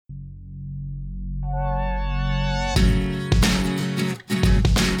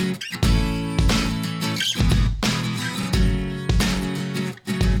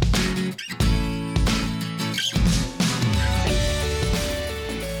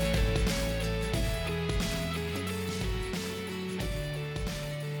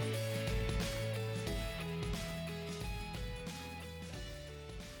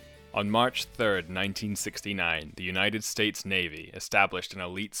On March 3rd, 1969, the United States Navy established an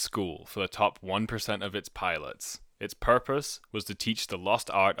elite school for the top 1% of its pilots. Its purpose was to teach the lost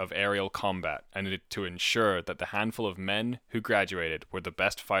art of aerial combat and to ensure that the handful of men who graduated were the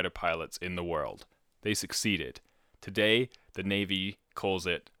best fighter pilots in the world. They succeeded. Today, the Navy calls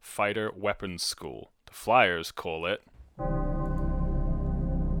it Fighter Weapons School. The Flyers call it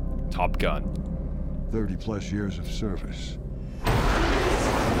Top Gun. 30 plus years of service.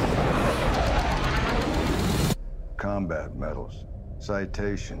 Combat medals,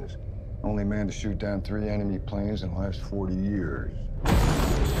 citations. Only man to shoot down 3 enemy planes in the last 40 years.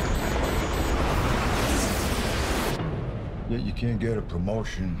 Yet you can't get a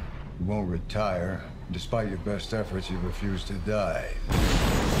promotion, you won't retire. Despite your best efforts, you refuse to die.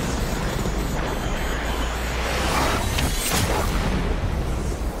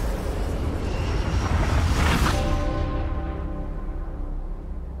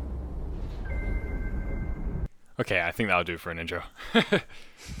 Okay, I think that'll do for an intro. We'll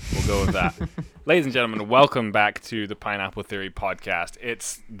go with that. Ladies and gentlemen, welcome back to the Pineapple Theory podcast.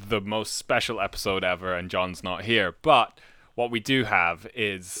 It's the most special episode ever, and John's not here. But what we do have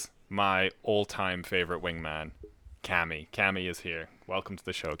is my all-time favorite wingman, Cammy. Cammy is here. Welcome to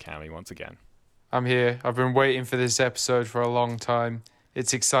the show, Cammy, once again. I'm here. I've been waiting for this episode for a long time.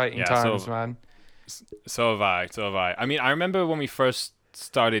 It's exciting times, man. So have I. I mean, I remember when we first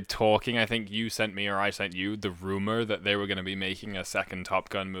started talking, I think you sent me or I sent you the rumor that they were going to be making a second Top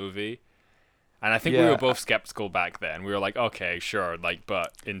Gun movie. And I think we were both skeptical back then. We were like, okay, sure, like,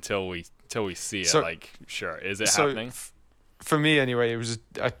 but until we see it, sure, is it happening? For me, anyway, it was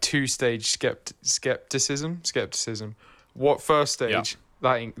a two-stage skepticism. What first stage?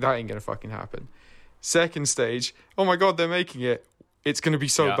 That ain't gonna fucking happen. Second stage, oh my god, they're making it. It's gonna be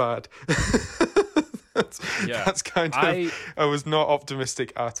so bad. That's kind of. I was not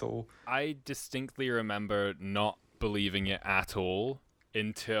optimistic at all. I distinctly remember not believing it at all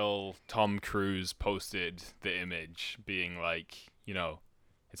until Tom Cruise posted the image, being like, you know,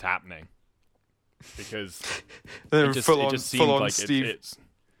 it's happening. Because it just seemed like it's...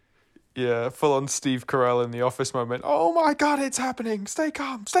 Yeah, full on Steve Carell in The Office moment. Oh my god, it's happening! Stay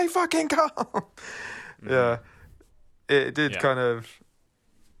calm! Stay fucking calm! Yeah, it did kind of...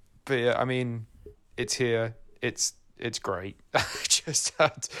 But yeah, I mean, it's here. It's great.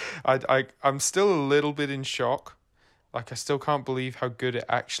 I'm still a little bit in shock. Like, I still can't believe how good it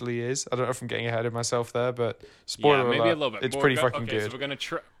actually is. I don't know if I'm getting ahead of myself there, but spoiler alert, a little bit. It's pretty fucking good. So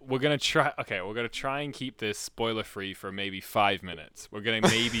we're gonna try and keep this spoiler free for maybe 5 minutes. We're gonna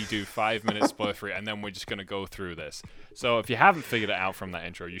maybe do 5 minutes spoiler free, and then we're just gonna go through this. So if you haven't figured it out from that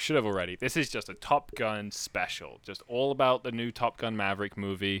intro, you should have already. This is just a Top Gun special, just all about the new Top Gun Maverick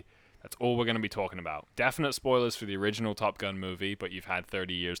movie. That's all we're going to be talking about. Definite spoilers for the original Top Gun movie, but you've had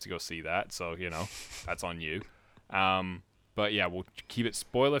 30 years to go see that, so, you know, that's on you. But yeah, we'll keep it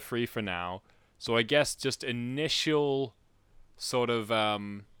spoiler-free for now. So I guess just initial sort of,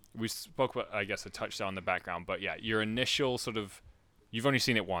 we spoke about, I guess, a touchdown in the background, but yeah, your initial sort of, you've only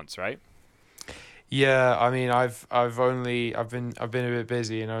seen it once, right? Yeah, I mean, I've been a bit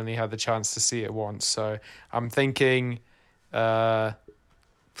busy and only had the chance to see it once, so I'm thinking,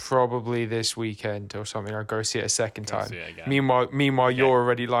 probably this weekend or something. I'll go see it a second time. Meanwhile, okay. You're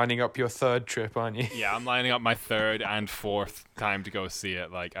already lining up your third trip, aren't you? Yeah, I'm lining up my third and fourth time to go see it.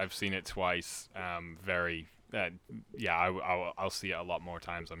 Like, I've seen it twice. I'll see it a lot more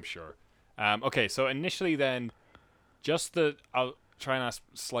times, I'm sure. Okay, so initially then, I'll try and ask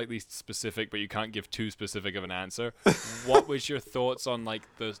slightly specific, but you can't give too specific of an answer. What was your thoughts on, like,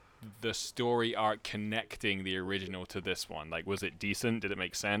 the story arc connecting the original to this one? Like, was it decent? Did it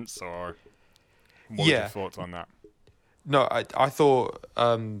make sense? Or what were your thoughts on that? No, I thought,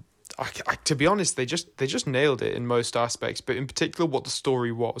 to be honest, they just nailed it in most aspects, but in particular what the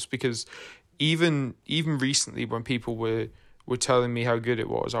story was, because even recently when people were telling me how good it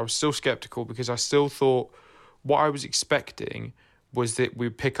was, I was still skeptical, because I still thought what I was expecting was that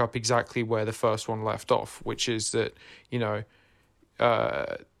we'd pick up exactly where the first one left off, which is that, you know,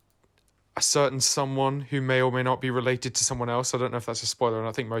 a certain someone who may or may not be related to someone else, I don't know if that's a spoiler, and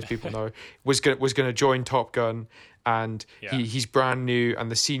I think most people know, was going to join Top Gun, and he's brand new,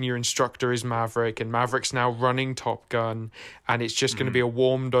 and the senior instructor is Maverick, and Maverick's now running Top Gun, and it's just going to be a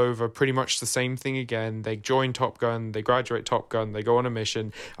warmed over, pretty much the same thing again. They join Top Gun, they graduate Top Gun, they go on a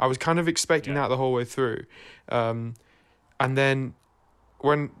mission. I was kind of expecting that the whole way through. And then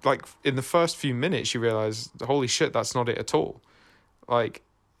when, like, in the first few minutes, you realize, holy shit, that's not it at all. Like,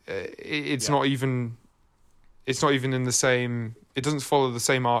 it's not even it's not even in the same. It doesn't follow the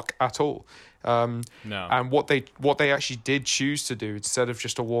same arc at all. No. And what they actually did choose to do instead of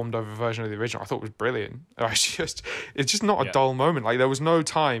just a warmed over version of the original, I thought was brilliant. It's just not a dull moment. Like there was no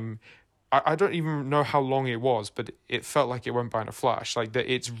time. I don't even know how long it was, but it felt like it went by in a flash. Like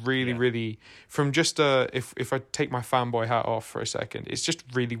that, it's really, really from just if I take my fanboy hat off for a second, it's just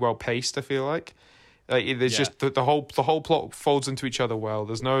really well paced. I feel like there's just the whole plot folds into each other well.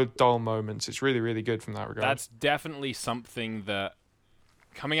 There's no dull moments. It's really, really good from that regard. That's definitely something that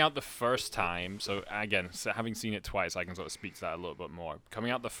coming out the first time. So again, having seen it twice, I can sort of speak to that a little bit more. Coming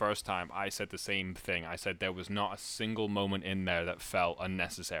out the first time, I said the same thing. I said there was not a single moment in there that felt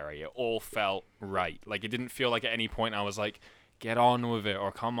unnecessary. It all felt right. Like it didn't feel like at any point I was like, get on with it,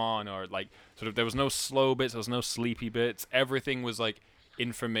 or come on, or like sort of there was no slow bits, there was no sleepy bits. Everything was like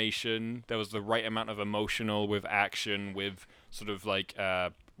information. There was the right amount of emotional with action, with sort of like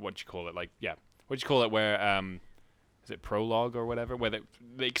what do you call it? Like what do you call it? Where is it prologue or whatever? Where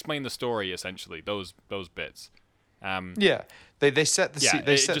they explain the story essentially. Those bits. They set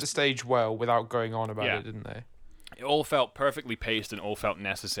the stage well without going on about it, didn't they? It all felt perfectly paced and all felt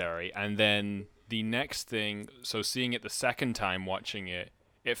necessary. And then the next thing, so seeing it the second time, watching it,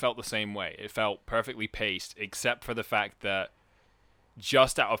 it felt the same way. It felt perfectly paced, except for the fact that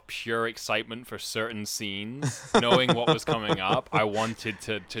just out of pure excitement for certain scenes, knowing what was coming up, I wanted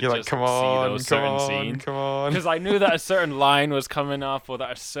to see those certain scenes. Because I knew that a certain line was coming up, or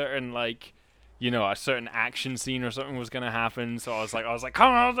that a certain a certain action scene or something was gonna happen. So I was like,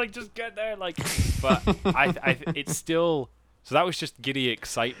 come on, just get there, But it's still. So that was just giddy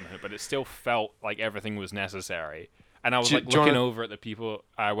excitement, but it still felt like everything was necessary. And I was looking over at the people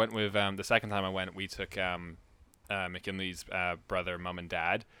I went with. The second time I went, we took McKinley's brother, mum, and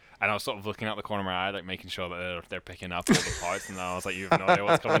dad, and I was sort of looking out the corner of my eye, like making sure that they're picking up all the parts, and I was like, you have no idea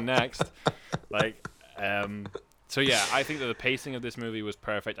what's coming next. So yeah, I think that the pacing of this movie was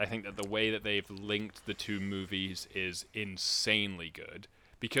perfect. I think that the way that they've linked the two movies is insanely good,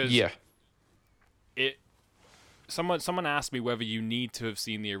 because someone asked me whether you need to have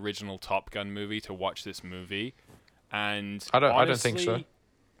seen the original Top Gun movie to watch this movie, and I don't think so.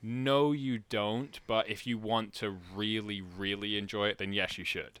 No, you don't. But if you want to really, really enjoy it, then yes, you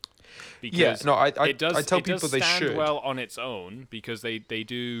should. Because I it tell people does they stand should. well on its own, because they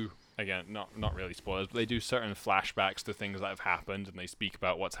do, again, not really spoilers, but they do certain flashbacks to things that have happened, and they speak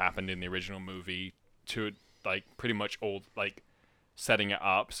about what's happened in the original movie to pretty much all setting it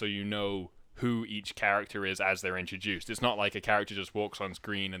up so you know who each character is as they're introduced. It's not like a character just walks on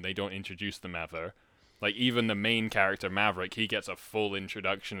screen and they don't introduce them ever. Like, even the main character, Maverick, he gets a full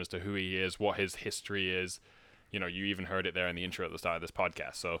introduction as to who he is, what his history is. You even heard it there in the intro at the start of this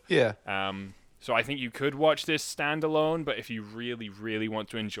podcast. So, so I think you could watch this standalone, but if you really, really want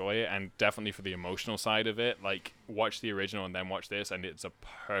to enjoy it, and definitely for the emotional side of it, watch the original and then watch this, and it's a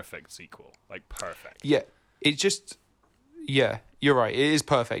perfect sequel. Perfect. Yeah, it just... Yeah, you're right. It is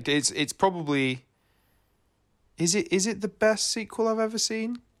perfect. It's probably... Is it the best sequel I've ever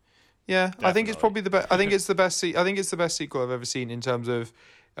seen? Yeah, definitely. I think it's probably the best. I think it's the best. I think it's the best sequel I've ever seen in terms of,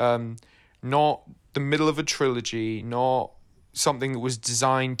 not the middle of a trilogy, not something that was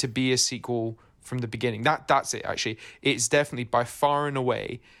designed to be a sequel from the beginning. That's it. Actually, it's definitely by far and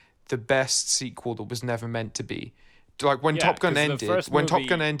away the best sequel that was never meant to be. Like when Top Gun ended,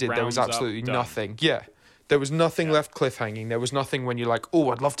 there was absolutely nothing. Yeah. There was nothing left cliffhanging. There was nothing when you're like,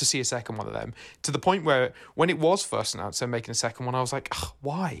 oh, I'd love to see a second one of them. To the point where when it was first announced they're making a second one, I was like,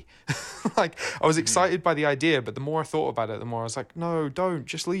 why? I was excited by the idea, but the more I thought about it, the more I was like, no, don't.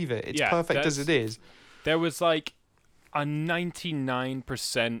 Just leave it. It's perfect as it is. There was a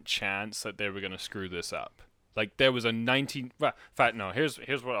 99% chance that they were going to screw this up. There was a 19... Well, in fact, no, here's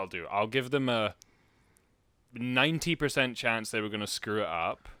what I'll do. I'll give them a 90% chance they were going to screw it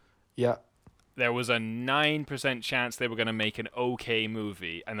up. Yeah. There was a 9% chance they were going to make an okay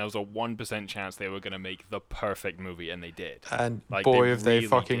movie, and there was a 1% chance they were going to make the perfect movie, and they did. And boy, if they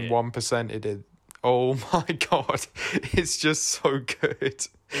fucking 1%ed it. Oh my God. It's just so good. It's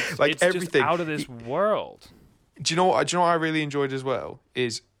everything. Just out of this world. Do you know what I really enjoyed as well?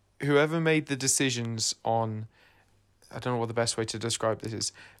 Is whoever made the decisions on, I don't know what the best way to describe this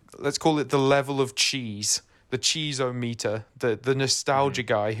is. Let's call it the level of cheese. The cheese-o-meter, the nostalgia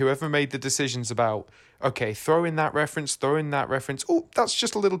guy, whoever made the decisions about, okay, throw in that reference. Oh, that's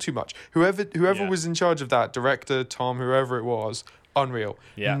just a little too much. Whoever was in charge of that, director, Tom, whoever it was, unreal.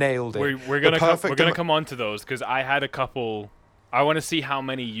 Yeah. Nailed it. We're gonna come on to those, because I had a couple. I want to see how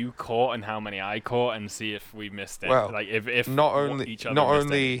many you caught and how many I caught, and see if we missed it. Well, if not only, each other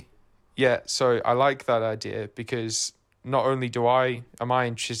missed it. Yeah, so I like that idea, because not only am I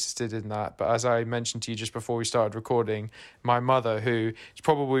interested in that, but as I mentioned to you just before we started recording, my mother, who is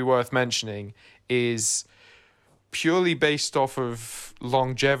probably worth mentioning, is purely based off of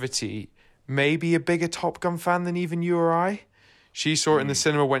longevity, maybe a bigger Top Gun fan than even you or I. She saw it in the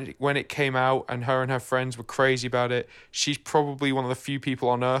cinema when it came out, and her friends were crazy about it. She's probably one of the few people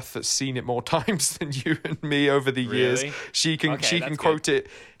on earth that's seen it more times than you and me over the years. She can quote it.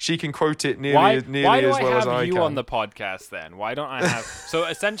 She can quote it nearly as well as I can. Why do I have you on the podcast then? Why don't I have? So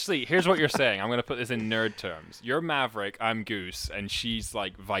essentially, here's what you're saying. I'm going to put this in nerd terms. You're Maverick, I'm Goose, and she's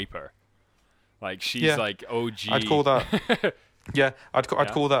like Viper. Like she's like OG. I'd call that. Yeah, I'd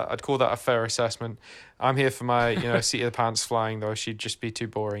call that a fair assessment. I'm here for my seat of the pants flying, though. She'd just be too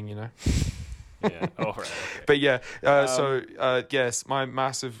boring, Yeah. All right. Okay. But yeah, yes, my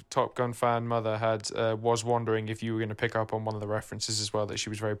massive Top Gun fan mother was wondering if you were going to pick up on one of the references as well that she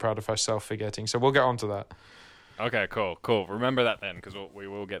was very proud of herself for getting. So we'll get on to that. Okay, cool. Remember that then, because we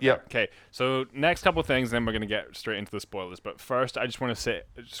will get there. Okay, so next couple things, then we're going to get straight into the spoilers. But first, I just want to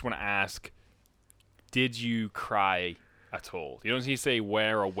ask, did you cry at all? You don't need to say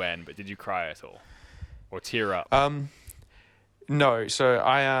where or when, but did you cry at all? Or tear up? No, so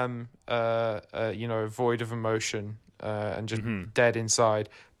I am void of emotion and just dead inside.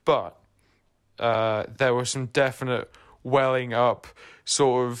 But there was some definite welling up,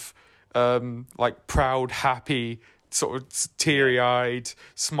 sort of like proud, happy, sort of teary-eyed,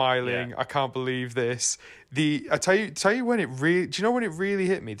 smiling. I can't believe this. I tell you when it really. Do you know when it really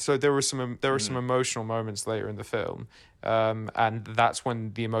hit me? So there were some emotional moments later in the film, and that's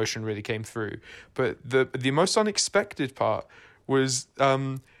when the emotion really came through. But the most unexpected part was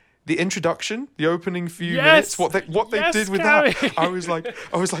the introduction, the opening few minutes. What they did with Gary. that, I was like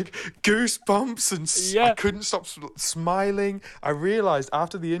goosebumps, and I couldn't stop smiling. I realized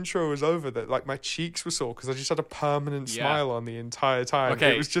after the intro was over that like my cheeks were sore because I just had a permanent smile on the entire time.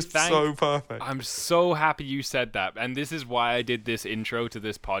 Okay, it was just so perfect. I'm so happy you said that, and this is why I did this intro to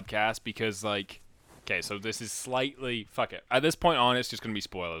this podcast, because like. Okay, so this is slightly... Fuck it. At this point on, it's just going to be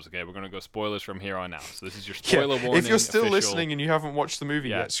spoilers, okay? We're going to go spoilers from here on out. So this is your spoiler warning. If you're still listening and you haven't watched the movie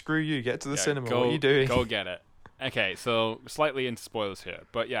yet, screw you. Get to the cinema. What are you doing? Go get it. Okay, so slightly into spoilers here.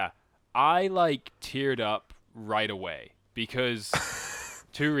 But yeah, I like teared up right away because...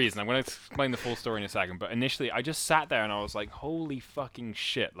 two reasons. I'm going to explain the full story in a second. But initially, I just sat there and I was like, holy fucking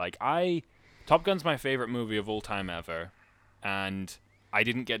shit. Like, Top Gun's my favorite movie of all time ever. And... I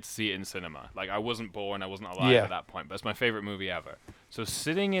didn't get to see it in cinema. Like, I wasn't born, I wasn't alive at that point, but it's my favorite movie ever. So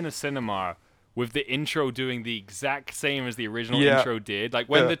sitting in a cinema with the intro doing the exact same as the original intro did, like,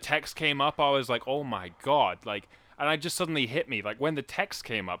 when the text came up, I was like, oh my god, like, and I just suddenly hit me, like, when the text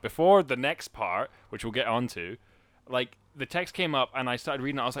came up, before the next part, which we'll get onto, like, the text came up, and I started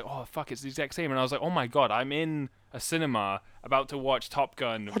reading it, I was like, oh, fuck, it's the exact same, and I was like, oh my god, I'm in a cinema about to watch Top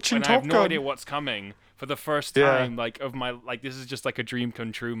Gun, and I have no idea what's coming, for the first time, like, of my, like, this is just like a dream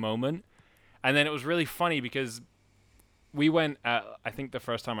come true moment. And then it was really funny because we went I think the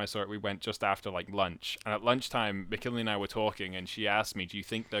first time I saw it, we went just after like lunch, and at lunchtime McKinley and I were talking, and she asked me, do you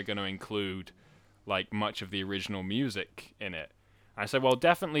think they're going to include like much of the original music in it? And I said, well,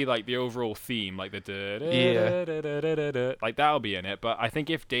 definitely like the overall theme, like the like that'll be in it, but I think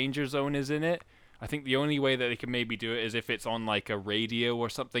if Danger Zone is in it, I think the only way that they can maybe do it is if it's on like a radio or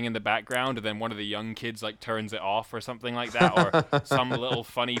something in the background, and then one of the young kids like turns it off or something like that, or some little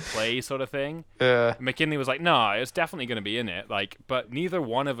funny play sort of thing. Yeah. McKinley was like, no, it's definitely going to be in it. Like, but neither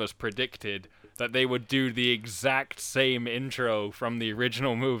one of us predicted that they would do the exact same intro from the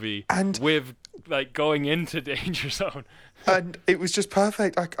original movie and with like going into Danger Zone. And it was just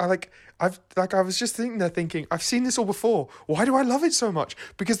perfect. I was just thinking, I've seen this all before. Why do I love it so much?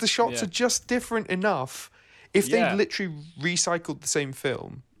 Because the shots are just different enough. If they literally recycled the same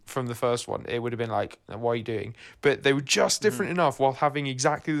film from the first one, it would have been like, what are you doing? But they were just different enough while having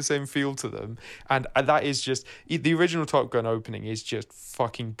exactly the same feel to them. And that is just, the original Top Gun opening is just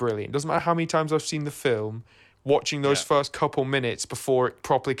fucking brilliant. Doesn't matter how many times I've seen the film, watching those first couple minutes before it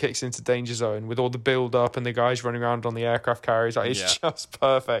properly kicks into Danger Zone with all the build up and the guys running around on the aircraft carriers, it's just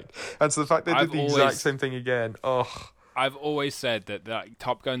perfect. And so the fact they did the exact same thing again, I've always said that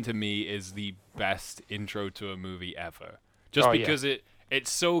Top Gun to me is the best intro to a movie ever. Just because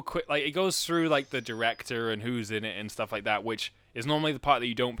it's so quick, like it goes through like the director and who's in it and stuff like that, which is normally the part that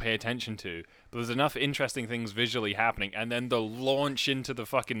you don't pay attention to. But there's enough interesting things visually happening, and then the launch into the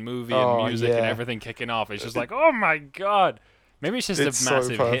fucking movie and music and everything kicking off. It's just like, oh my god. Maybe it's just a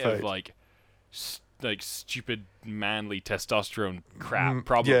massive hit of like stupid manly testosterone crap,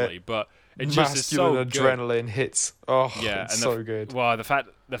 probably. But It just is so masculine good. adrenaline hits. Oh, Yeah, it's and so good. Well, the fact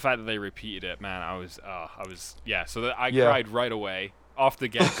that they repeated it, man, I was yeah. So that I Yeah. cried right away off the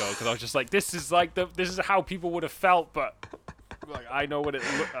get go because I was just like, this is how people would have felt, but like I know what it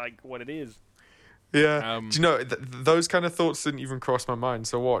what it is. Yeah. Do you know, those kind of thoughts didn't even cross my mind.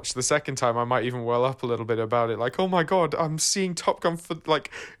 So watch the second time, I might even well up a little bit about it. Like, oh my god, I'm seeing Top Gun for like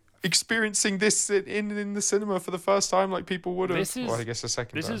experiencing this in the cinema for the first time, like people would have. Well, I guess the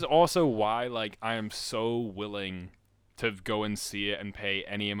second. This time. is also why like I am so willing to go and see it and pay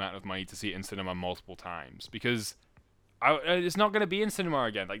any amount of money to see it in cinema multiple times because it's not going to be in cinema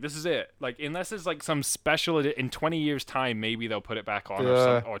again. Like this is it. Like unless it's like some special in 20 years time, maybe they'll put it back on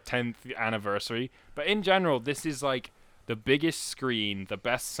or 10th anniversary. But in general, this is like the biggest screen, the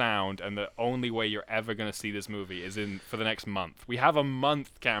best sound, and the only way you're ever going to see this movie is for the next month. We have a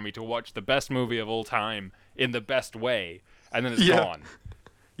month, Cammy, to watch the best movie of all time in the best way, and then it's gone.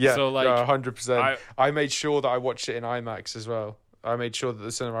 Yeah, so like 100%. I made sure that I watched it in IMAX as well. I made sure that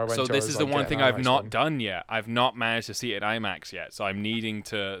the cinema I went to. So this is the one thing I've not done yet. I've not managed to see it in IMAX yet. So I'm needing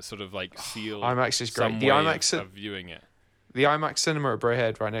to sort of like seal IMAX is great. Some the way IMAX of viewing it. The IMAX cinema at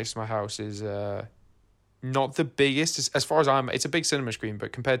Braehead, right next to my house, is not the biggest as far as it's a big cinema screen,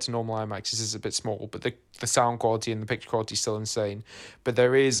 but compared to normal IMAX, it's a bit small. But the sound quality and the picture quality is still insane. But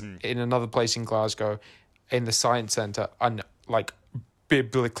there is in another place in Glasgow, in the Science Centre, like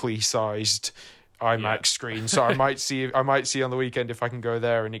biblically sized IMAX screen. So I might see on the weekend if I can go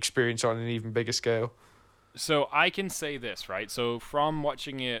there and experience it on an even bigger scale. So I can say this, right? So from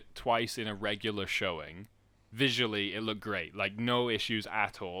watching it twice in a regular showing, visually it looked great. Like no issues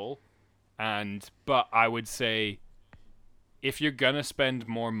at all. But I would say if you're gonna spend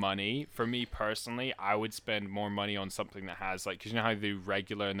more money, for me personally, I would spend more money on something that has like, because you know how they do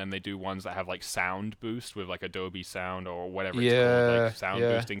regular and then they do ones that have like sound boost with like Adobe Sound or whatever it's called, like sound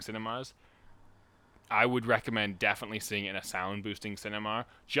boosting cinemas. I would recommend definitely seeing it in a sound boosting cinema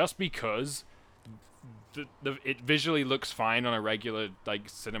just because it visually looks fine on a regular like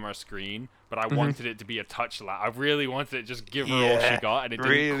cinema screen, but I wanted it to be a touch loud. I really wanted it to just give her all she got, and it didn't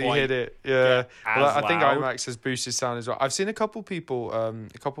really quite hit it. Yeah, well, I think IMAX has boosted sound as well. I've seen a couple people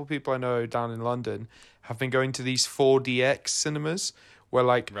I know down in London have been going to these 4DX cinemas where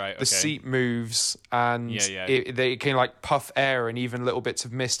like the seat moves and they can like puff air and even little bits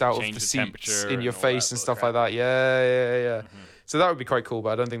of mist out of the seats in your face and stuff like that. Yeah. So that would be quite cool, but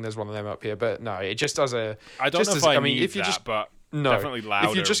I don't think there's one of them up here. But no, it just does a. I don't know if I mean, if you just but definitely louder.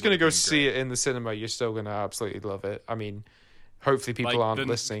 If you're just gonna go see it in the cinema, you're still gonna absolutely love it. I mean, hopefully people aren't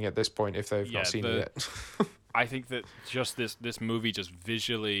listening at this point if they've not seen it yet. I think that just this movie just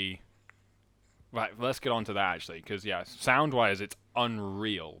visually. Right, let's get on to that actually, because sound-wise it's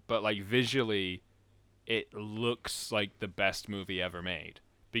unreal, but like visually, it looks like the best movie ever made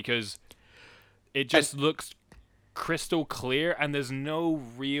because it just looks crystal clear, and there's no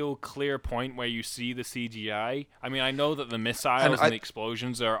real clear point where you see the CGI. I mean, I know that the missiles and the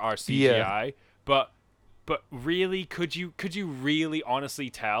explosions are CGI, but really, could you really honestly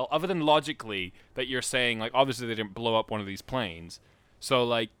tell, other than logically, that you're saying like obviously they didn't blow up one of these planes, so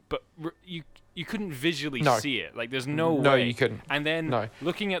like, but you couldn't visually see it. Like, there's no way. No, you couldn't. And then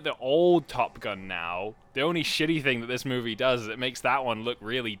looking at the old Top Gun now, the only shitty thing that this movie does is it makes that one look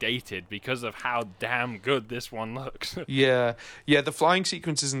really dated because of how damn good this one looks. Yeah, the flying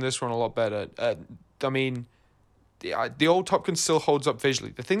sequences in this one are a lot better. I mean, the old Top Gun still holds up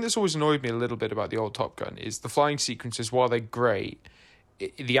visually. The thing that's always annoyed me a little bit about the old Top Gun is the flying sequences, while they're great,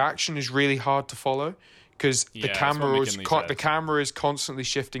 the action is really hard to follow. Because the camera is constantly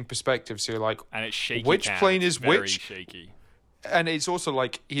shifting perspective, so you're like, and it's shaky. Which plane is very which? Shaky. And it's also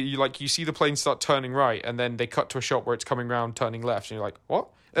like you see the plane start turning right, and then they cut to a shot where it's coming around, turning left, and you're like, what?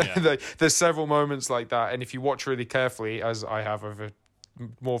 Yeah. There's several moments like that, and if you watch really carefully, as I have over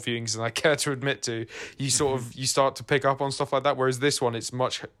more viewings than I care to admit to, you start to pick up on stuff like that. Whereas this one, it's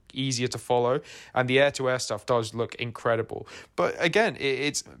much easier to follow, and the air-to-air stuff does look incredible. But again,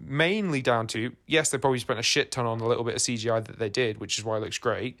 it's mainly down to, yes, they probably spent a shit ton on a little bit of CGI that they did, which is why it looks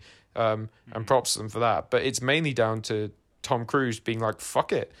great, and props to them for that. But it's mainly down to Tom Cruise being like,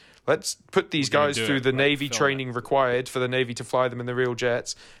 fuck it. Let's put these guys through the Navy training required for the Navy to fly them in the real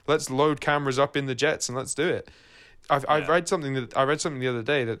jets. Let's load cameras up in the jets and let's do it. I read something the other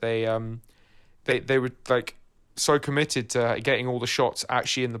day that they were like so committed to getting all the shots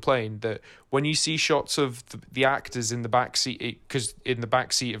actually in the plane that when you see shots of the actors in the back seat, because in the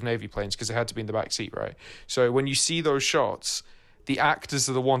back seat of Navy planes, because they had to be in the back seat, right? So when you see those shots, the actors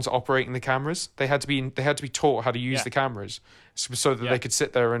are the ones operating the cameras. They had to be taught how to use the cameras so that they could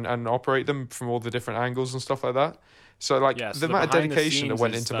sit there and operate them from all the different angles and stuff like that. So like the amount of dedication that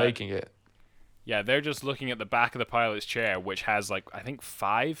went into making it. Yeah, they're just looking at the back of the pilot's chair, which has like I think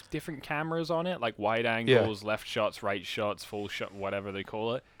 5 different cameras on it, like wide angles, left shots, right shots, full shot, whatever they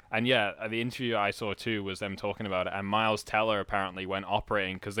call it. And yeah, the interview I saw too was them talking about it. And Miles Teller apparently went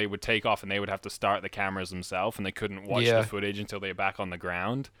operating because they would take off and they would have to start the cameras themselves, and they couldn't watch the footage until they were back on the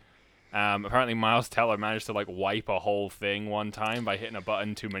ground. Apparently Miles Teller managed to like wipe a whole thing one time by hitting a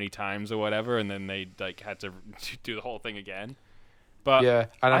button too many times or whatever, and then they like had to do the whole thing again. But yeah,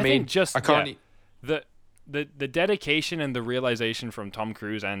 and I mean, think just I can't. The dedication and the realization from Tom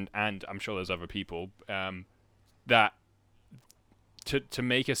Cruise and I'm sure there's other people that to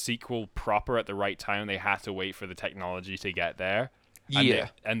make a sequel proper at the right time, they had to wait for the technology to get there.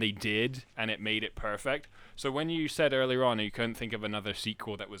 And they did, and it made it perfect. So when you said earlier on you couldn't think of another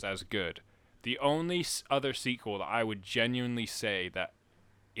sequel that was as good, the only other sequel that I would genuinely say that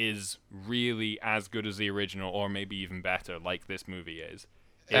is really as good as the original, or maybe even better, like this movie is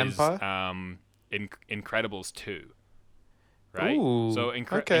Empire? Incredibles 2. Right? Ooh, So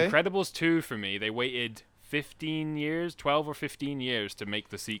okay. Incredibles 2 for me, they waited 15 years, 12 or 15 years to make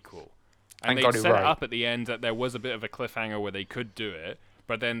the sequel. And they set it up at the end that there was a bit of a cliffhanger where they could do it,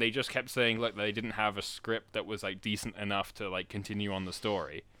 but then they just kept saying, look, they didn't have a script that was like decent enough to like continue on the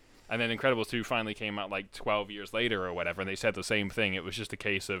story. And then Incredibles 2 finally came out like 12 years later or whatever, and they said the same thing. It was just a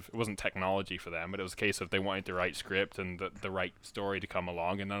case of, it wasn't technology for them, but it was a case of they wanted the right script and the right story to come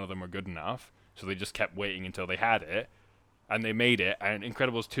along, and none of them were good enough. So they just kept waiting until they had it, and they made it. And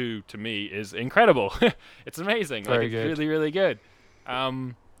Incredibles 2, to me, is incredible. It's amazing. Like, it's really, really good.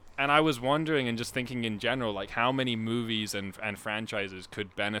 And I was wondering and just thinking in general, like how many movies and franchises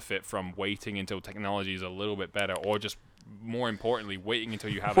could benefit from waiting until technology is a little bit better, or just more importantly, waiting until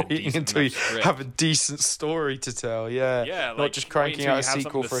you have a decent script. Have a decent story to tell. Yeah, like, not just cranking out a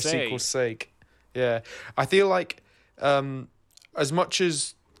sequel for a sequel's sake. Yeah, I feel like as much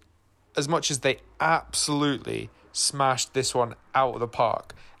as they absolutely smashed this one out of the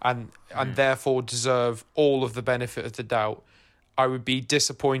park and therefore deserve all of the benefit of the doubt, I would be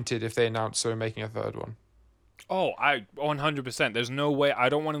disappointed if they announced they were making a third one. Oh, 100%. There's no way. I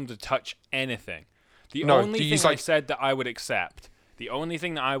don't want them to touch anything. The only thing I said that I would accept, is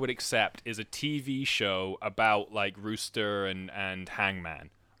a TV show about like Rooster and Hangman,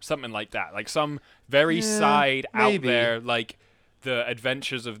 something like that, like some very side out there, like the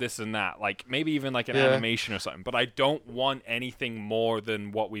adventures of this and that, like maybe even like an animation or something. But I don't want anything more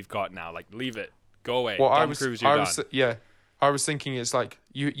than what we've got now. Like, leave it, go away. Well, Tom Cruise, you're done. I was thinking it's like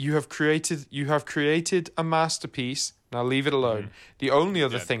you have created a masterpiece. Now leave it alone. The only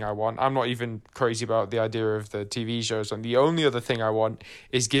other thing I want, I'm not even crazy about the idea of the TV shows, and the only other thing I want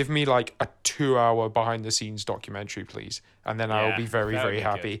is give me like a 2-hour behind the scenes documentary, please. And then I will be very, very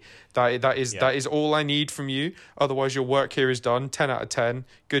happy. That is all I need from you. Otherwise your work here is done. 10 out of 10.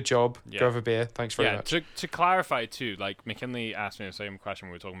 Good job. Go have a beer. Thanks very much. To clarify too, like McKinley asked me the same question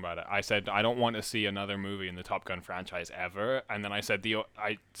when we were talking about it. I said I don't want to see another movie in the Top Gun franchise ever. And then I said the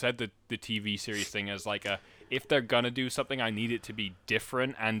TV series thing as like if they're gonna do something, I need it to be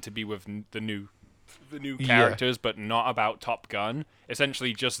different and to be with the new characters, but not about Top Gun.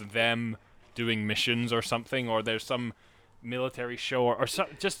 Essentially, just them doing missions or something, or there's some military show or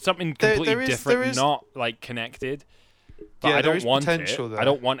just something completely different, not like connected. But I don't want it. I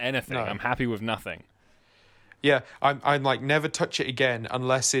don't want anything. No. I'm happy with nothing. Yeah, I'm like, never touch it again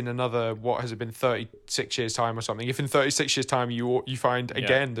unless in another, what has it been, 36 years time or something. If in 36 years time you find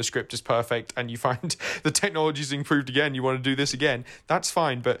again the script is perfect and you find the technology's improved again, you want to do this again, that's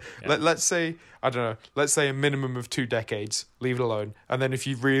fine. But let's say, I don't know, let's say a minimum of 2 decades, leave it alone. And then if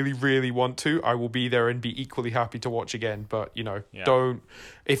you really, really want to, I will be there and be equally happy to watch again. But, don't,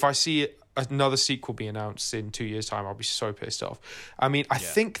 if I see another sequel be announced in 2 years time, I'll be so pissed off. I mean, I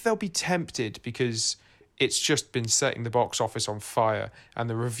think they'll be tempted because it's just been setting the box office on fire, and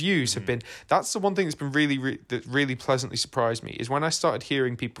the reviews have been. That's the one thing that's been really pleasantly surprised me, is when I started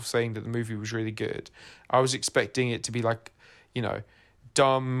hearing people saying that the movie was really good. I was expecting it to be like,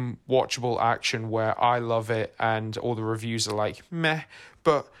 dumb watchable action where I love it and all the reviews are like meh.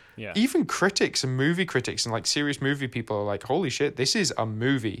 But even critics and movie critics and like serious movie people are like, holy shit, this is a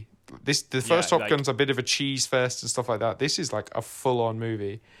movie. The first Top Gun's a bit of a cheese fest and stuff like that. This is like a full on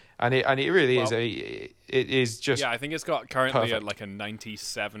movie. And it really is it is just I think it's got currently at like a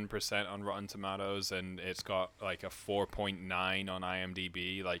 97% on Rotten Tomatoes, and it's got like a 4.9 on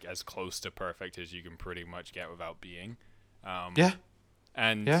IMDb, like as close to perfect as you can pretty much get without being.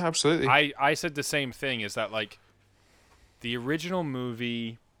 And absolutely. I said the same thing, is that like the original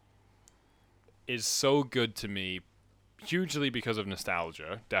movie is so good to me, hugely because of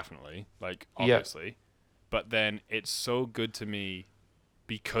nostalgia, definitely, like obviously, but then it's so good to me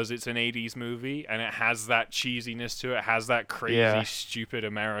because it's an 80s movie and it has that cheesiness to it. It has that crazy, stupid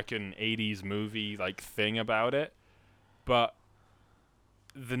American 80s movie like thing about it. But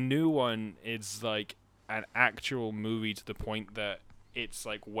the new one is like an actual movie to the point that it's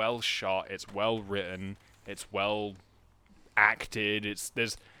like well shot, it's well written, it's well acted.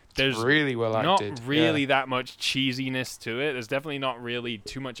 There's really well acted. Not really that much cheesiness to it. There's definitely not really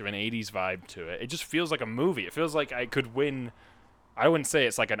too much of an 80s vibe to it. It just feels like a movie. It feels like I could win. I wouldn't say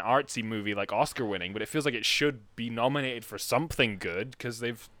it's like an artsy movie like Oscar winning, but it feels like it should be nominated for something good because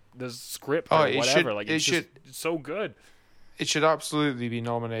there's script or whatever. It's so good. It should absolutely be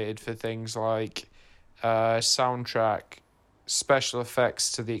nominated for things like soundtrack, special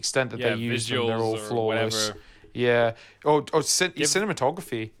effects to the extent that they use them. They're all flawless. Whatever. Yeah.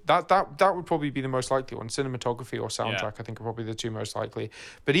 Cinematography. That would probably be the most likely one. Cinematography or soundtrack, I think, are probably the two most likely.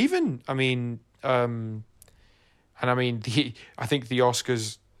 But even, I think the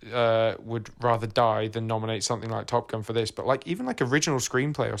Oscars would rather die than nominate something like Top Gun for this. But like even like original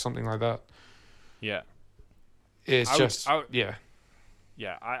screenplay or something like that. Yeah. It's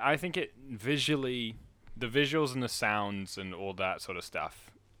Yeah, I think it visually, the visuals and the sounds and all that sort of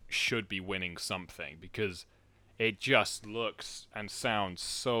stuff should be winning something because it just looks and sounds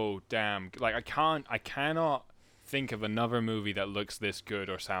so damn like I cannot think of another movie that looks this good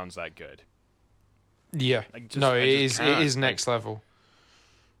or sounds that good. Yeah, it is next level.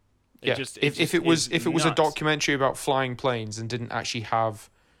 If it was a documentary about flying planes and didn't actually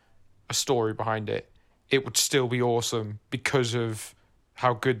have a story behind it, it would still be awesome because of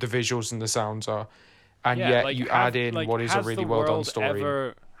how good the visuals and the sounds are, and you add in what is a really well done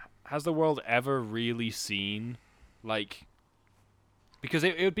story. Has the world ever really seen, like, because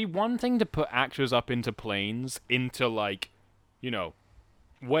it would be one thing to put actors up into planes, into like,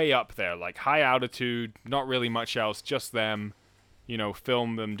 way up there, like high altitude, not really much else, just them,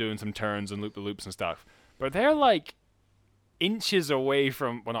 film them doing some turns and loop-the-loops and stuff. But they're like inches away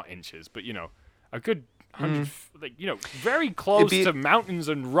from, well, not inches, but a good 100, very close to mountains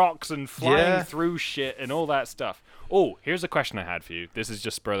and rocks and flying through shit and all that stuff. Oh, here's a question I had for you. This is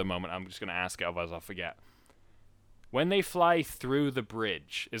just spur of the moment. I'm just going to ask it, otherwise I'll forget. When they fly through the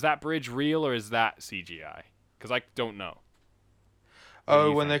bridge, is that bridge real or is that CGI? Because I don't know.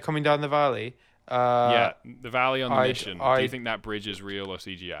 When they're coming down the valley? The valley on the mission. Do you think that bridge is real or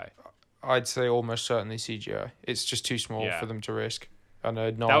CGI? I'd say almost certainly CGI. It's just too small for them to risk. And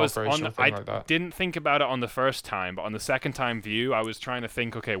a non-operational thing like that. I didn't think about it on the first time, but on the second time view, I was trying to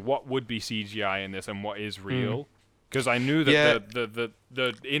think, okay, what would be CGI in this and what is real? Because I knew that the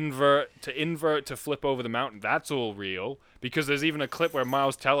invert to flip over the mountain, that's all real. Because there's even a clip where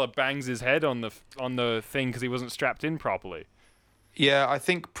Miles Teller bangs his head on the thing because he wasn't strapped in properly. Yeah, I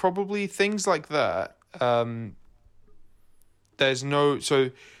think probably things like that. So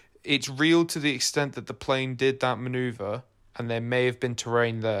it's real to the extent that the plane did that maneuver. And there may have been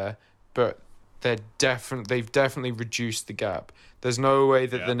terrain there, but they've definitely reduced the gap. There's no way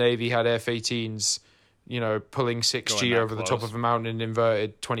that the Navy had F-18s, pulling 6G over the top of a mountain and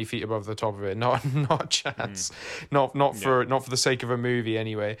inverted 20 feet above the top of it. Not a chance. Not for the sake of a movie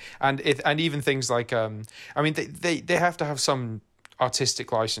anyway. And even things like they have to have some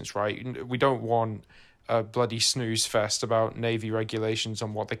artistic license, right? We don't want a bloody snooze fest about Navy regulations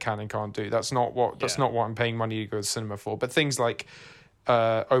on what they can and can't do. That's not what I'm paying money to go to the cinema for. But things like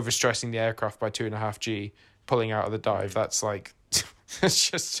overstressing the aircraft by 2.5 G, pulling out of the dive, that's like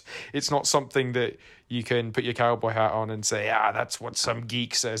it's not something that you can put your cowboy hat on and say, that's what some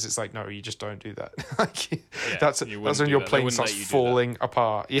geek says. It's like, no, you just don't do that. That's when your plane starts falling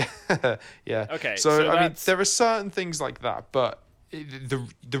apart. Yeah. Okay. So there are certain things like that, but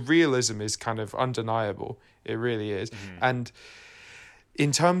the realism is kind of undeniable. It really is. And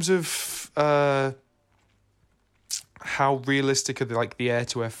in terms of how realistic are the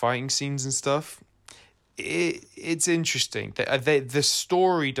air-to-air fighting scenes and stuff, it's interesting. The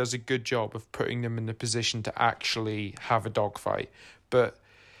story does a good job of putting them in the position to actually have a dogfight, but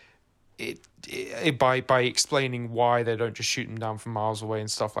by explaining why they don't just shoot them down from miles away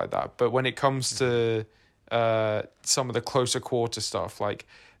and stuff like that. But when it comes to some of the closer quarter stuff, like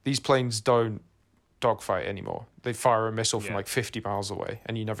these planes don't dogfight anymore. They fire a missile from 50 miles away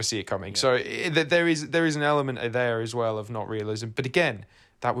and you never see it coming. So there is an element there as well of not realism. But again,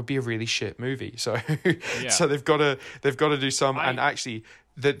 that would be a really shit movie. So so they've got to do some. And actually,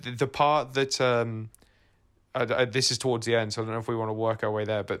 the part that this is towards the end, so I don't know if we want to work our way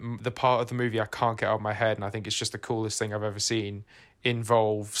there. But the part of the movie I can't get out of my head, and I think it's just the coolest thing I've ever seen,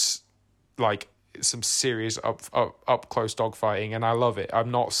 involves some serious up close dogfighting, and I love it. I'm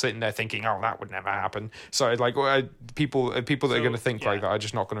not sitting there thinking, oh, that would never happen. So like people that are going to think like that are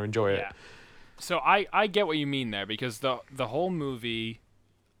just not going to enjoy it. So I get what you mean there, because the whole movie,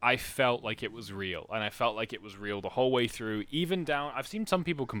 I felt like it was real, and I felt like it was real the whole way through, even down. I've seen some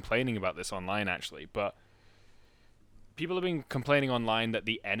people complaining about this online actually, but people have been complaining online that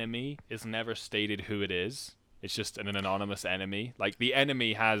the enemy is never stated who it is. It's just an anonymous enemy. Like, the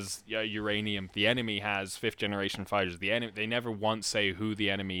enemy has uranium. The enemy has fifth generation fighters. They never once say who the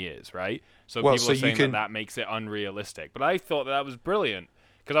enemy is, right? So people are saying that makes it unrealistic. But I thought that was brilliant,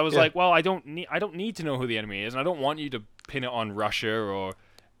 because I was like, well, I don't need to know who the enemy is, and I don't want you to pin it on Russia or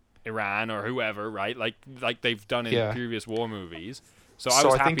Iran or whoever, right? Like they've done in previous war movies. So I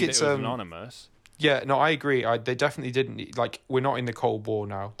was happy that it was anonymous. Yeah, no, I agree. They definitely didn't, like, we're not in the Cold War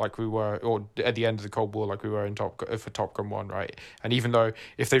now, like we were, or at the end of the Cold War, like we were in for Top Gun 1, right? And even though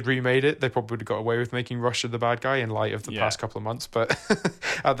if they'd remade it, they probably would have got away with making Russia the bad guy in light of the past couple of months. But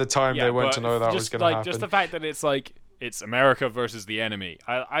at the time, they weren't to know that was going to happen. Just the fact that it's like, it's America versus the enemy.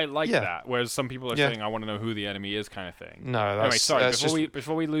 I like that. Whereas some people are saying, I want to know who the enemy is, kind of thing. No, that's... Anyway, sorry,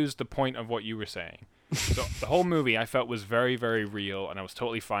 before we lose the point of what you were saying. So the whole movie I felt was very, very real, and I was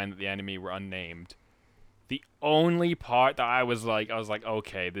totally fine that the enemy were unnamed. The only part that I was like,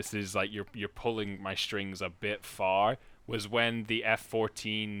 okay, this is like, you're pulling my strings a bit far, was when the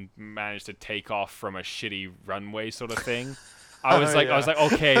F-14 managed to take off from a shitty runway sort of thing. I was like,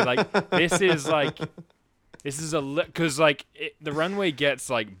 okay, like, this is because like the runway gets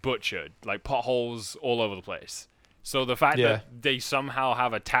like butchered, like potholes all over the place. So the fact that they somehow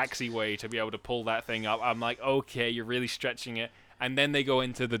have a taxiway to be able to pull that thing up, I'm like, okay, you're really stretching it. And then they go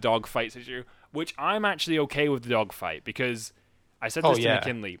into the dogfight issue, which I'm actually okay with the dogfight, because I said this to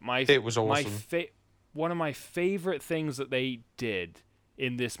McKinley. It was awesome. One of my favorite things that they did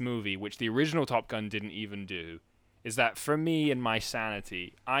in this movie, which the original Top Gun didn't even do, is that for me and my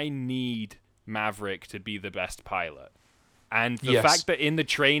sanity, I need Maverick to be the best pilot. And the fact that in the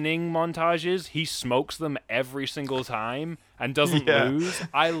training montages, he smokes them every single time and doesn't lose,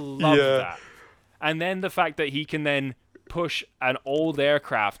 I love that. And then the fact that he can then push an old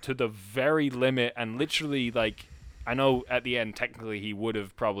aircraft to the very limit, and literally, like, I know at the end technically he would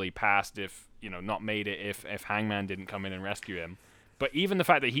have probably passed if, not made it if Hangman didn't come in and rescue him. But even the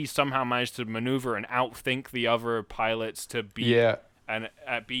fact that he somehow managed to maneuver and outthink the other pilots to beat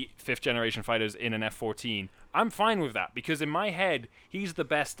beat fifth generation fighters in an F-14, I'm fine with that, because in my head he's the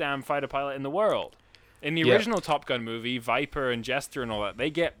best damn fighter pilot in the world. In the original Top Gun movie, Viper and Jester and all that, they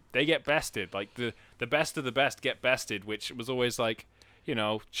get bested. Like, the best of the best get bested, which was always like,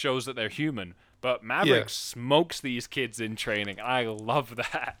 shows that they're human. But Maverick smokes these kids in training. I love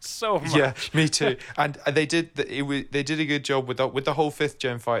that so much. Yeah, me too. And they did they did a good job with the whole fifth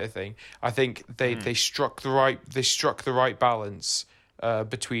gen fighter thing. I think they struck the right balance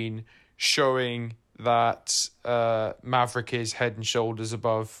between showing that Maverick is head and shoulders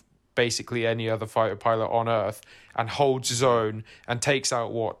above basically any other fighter pilot on Earth, and holds his own and takes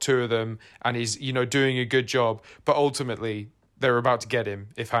out two of them, and is doing a good job. But ultimately, they're about to get him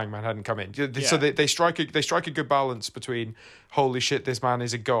if Hangman hadn't come in. So they strike a good balance between, holy shit, this man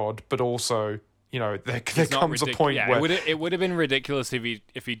is a god, but also there comes a point where it would have been ridiculous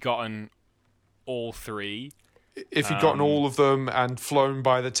if he'd gotten all three. If he'd gotten all of them and flown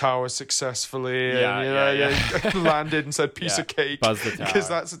by the tower successfully, and landed and said piece of cake, because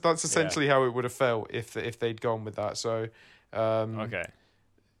that's essentially how it would have felt if they'd gone with that. So okay,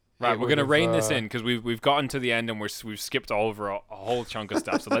 right, we're gonna rein this in, because we've gotten to the end and we've skipped over a whole chunk of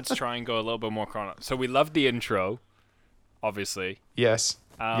stuff. So let's try and go a little bit more chronological. So we loved the intro, obviously. Yes.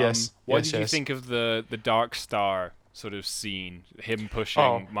 What did you think of the Dark Star sort of scene? Him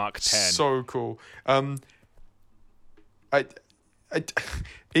pushing Mark 10. So cool.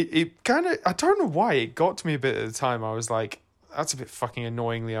 It kind of, I don't know why it got to me a bit at the time. I was like, that's a bit fucking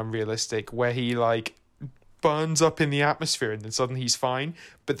annoyingly unrealistic, where he like burns up in the atmosphere and then suddenly he's fine.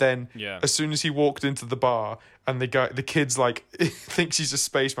 But then as soon as he walked into the bar and the kid's like thinks he's a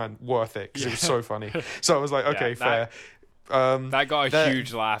spaceman, worth it, because it was so funny. So I was like, okay, fair. That got a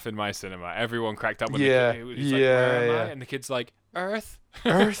huge laugh in my cinema. Everyone cracked up when the kid was like, where am I? And the kid's like, Earth.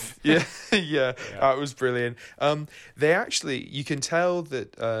 That was brilliant. They actually, you can tell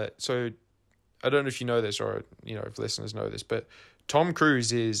that, so I don't know if you know this, or if listeners know this, but Tom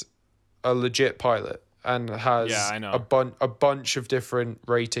Cruise is a legit pilot and has a bunch of different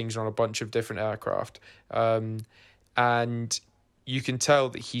ratings on a bunch of different aircraft, and you can tell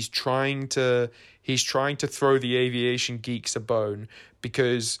that he's trying to throw the aviation geeks a bone,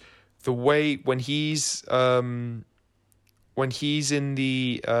 because the way when he's in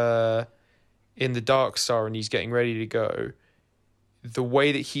the in the Dark Star and he's getting ready to go, the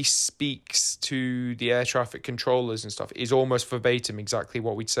way that he speaks to the air traffic controllers and stuff is almost verbatim exactly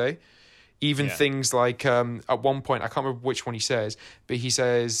what we'd say. Even things like at one point, I can't remember which one he says, but he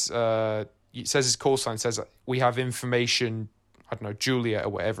says his call sign says, "We have information, I don't know, Juliet or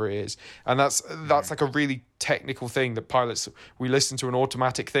whatever it is." And that's like a really technical thing that pilots, we listen to an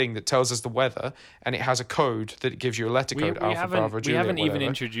automatic thing that tells us the weather, and it has a code that gives you a letter code, Alpha, Bravo, Juliet, we haven't whatever. even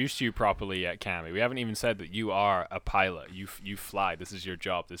introduced you properly yet, Cammy. We haven't even said that you are a pilot. You fly. This is your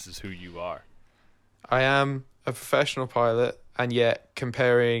job. This is who you are. I am a professional pilot, and yet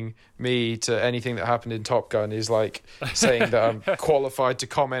comparing me to anything that happened in Top Gun is like saying that I'm qualified to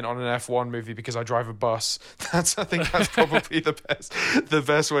comment on an F1 movie because I drive a bus. I think that's probably the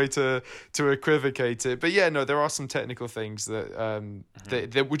best way to equivocate it. But yeah, no, there are some technical things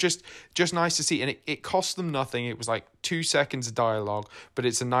that were just nice to see, and it cost them nothing. It was like 2 seconds of dialogue, but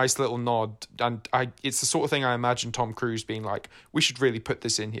it's a nice little nod, and it's the sort of thing I imagine Tom Cruise being like, we should really put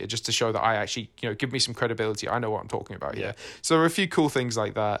this in here just to show that I actually, give me some credibility. I know what I'm talking about here. So there are a few cool things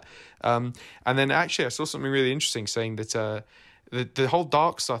like that. And then actually I saw something really interesting saying that the whole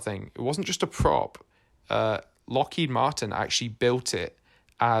Dark Star thing, it wasn't just a prop. Lockheed Martin actually built it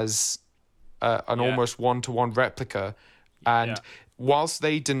as an almost one-to-one replica. And whilst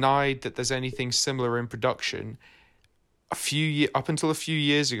they denied that there's anything similar in production, up until a few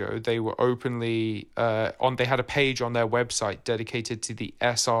years ago, they were openly they had a page on their website dedicated to the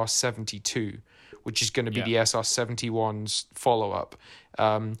SR-72, which is going to be the SR-71's follow-up.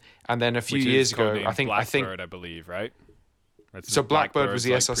 And then a few years ago, I think Blackbird, I believe, right? So Blackbird was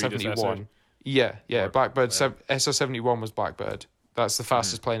the SR-71. Yeah. Blackbird SR-71 was Blackbird. That's the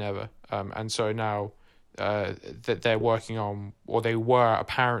fastest plane ever. And so now that they're working on, or they were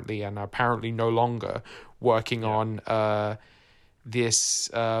apparently no longer working on this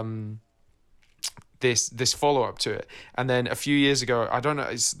follow-up to it. And then a few years ago, I don't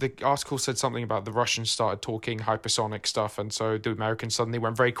know, the article said something about the Russians started talking hypersonic stuff, and so the Americans suddenly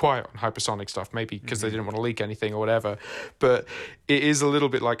went very quiet on hypersonic stuff, maybe because they didn't want to leak anything or whatever. But it is a little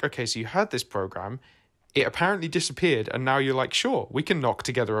bit like, okay, so you had this program, it apparently disappeared, and now you're like, sure, we can knock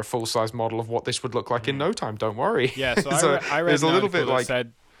together a full-size model of what this would look like in no time, don't worry. Yeah, so I read an article that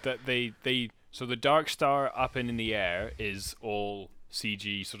said that so the Dark Star up and in the air is all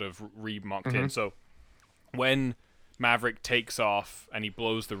CG sort of re-mocked in. So when Maverick takes off and he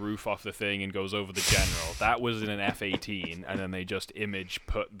blows the roof off the thing and goes over the general, that was in an F-18, and then they just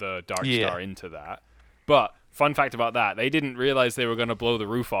put the Dark Star into that. But fun fact about that, they didn't realize they were going to blow the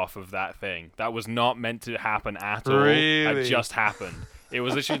roof off of that thing. That was not meant to happen at all. It just happened. It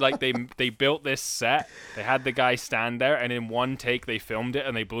was literally like they built this set, they had the guy stand there, and in one take they filmed it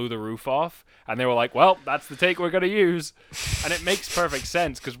and they blew the roof off, and they were like, well, that's the take we're going to use. And it makes perfect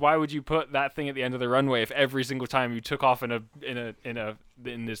sense, because why would you put that thing at the end of the runway if every single time you took off in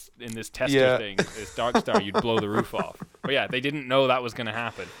this tester thing, this Dark Star, you'd blow the roof off? But yeah, they didn't know that was going to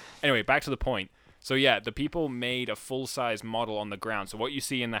happen. Anyway, back to the point. So yeah, the people made a full-size model on the ground. So what you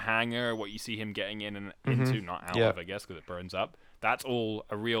see in the hangar, what you see him getting in and into, not out of, I guess, because it burns up, that's all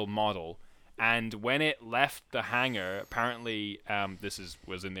a real model. And when it left the hangar, apparently,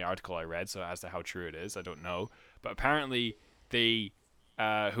 was in the article I read, so as to how true it is, I don't know. But apparently,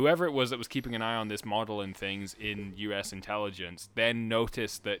 whoever it was that was keeping an eye on this model and things in U.S. intelligence then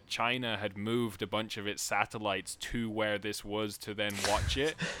noticed that China had moved a bunch of its satellites to where this was to then watch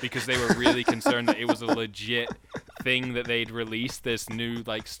it, because they were really concerned that it was a legit thing that they'd released, this new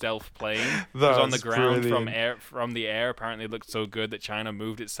stealth plane. It was on the ground from the air. Apparently it looked so good that China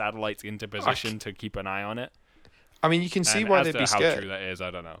moved its satellites into position to keep an eye on it. I mean, you can see why they'd be scared. How true that is,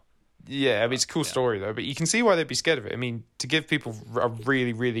 I don't know. Yeah, I mean, it's a cool story, though, but you can see why they'd be scared of it. I mean, to give people a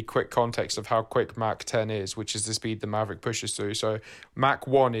really, really quick context of how quick Mach 10 is, which is the speed the Maverick pushes through. So Mach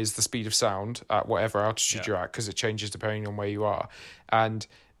 1 is the speed of sound at whatever altitude you're at, because it changes depending on where you are. And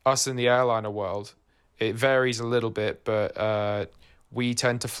us in the airliner world, it varies a little bit, but we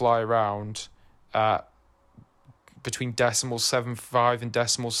tend to fly around at between 0.75 and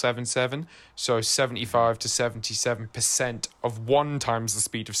 0.77, so 75 to 77% of 1 times the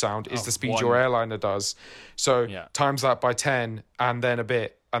speed of sound is the speed your airliner does. So times that by 10 and then a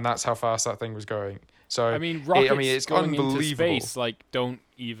bit, and that's how fast that thing was going. So I mean, rockets it's going unbelievable. Into space don't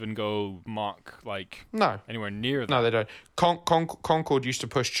even go Mach anywhere near that. No, they don't. Concorde used to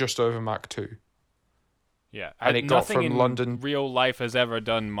push just over Mach 2. Yeah, and it got from London. Real life has ever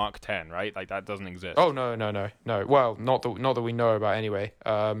done Mach 10, right? That doesn't exist. Oh no. Well, not that we know about anyway.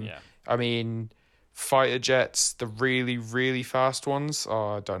 I mean, fighter jets, the really, really fast ones.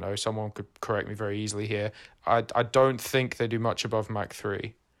 I don't know. Someone could correct me very easily here. I don't think they do much above Mach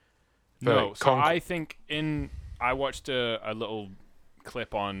 3. No, so I think I watched a little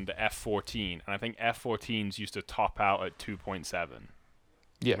clip on the F-14, and I think F-14s used to top out at 2.7.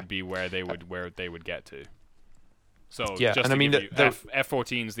 Yeah, would be where they would get to. So yeah, just and I mean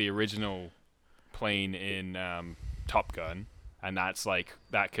F-14 is the original plane in Top Gun, and that's like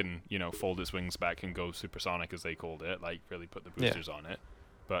that can fold its wings back and go supersonic as they called it, like really put the boosters on it.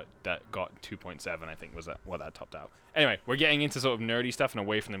 But that got 2.7, I think, was what that topped out. Anyway, we're getting into sort of nerdy stuff and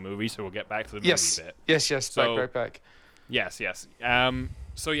away from the movie, so we'll get back to the movie bit. Yes, so, right back. Yes.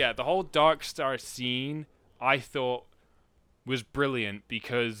 So yeah, the whole Dark Star scene I thought was brilliant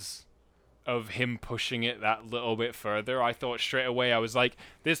because of him pushing it that little bit further. I thought straight away, I was like,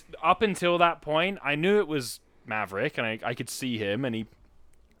 this. Up until that point, I knew it was Maverick, and I could see him, and he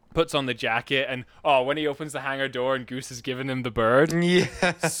puts on the jacket, and when he opens the hangar door and Goose is giving him the bird,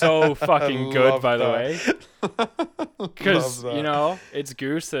 so fucking good, by the way, because it's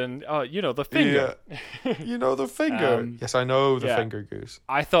Goose, and the finger, the finger. Yes, I know the finger, Goose.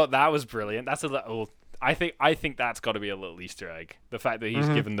 I thought that was brilliant. That's a little. I think that's got to be a little Easter egg. The fact that he's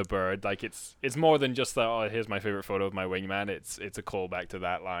given the bird, like it's more than just that. Here's my favorite photo of my wingman. It's a callback to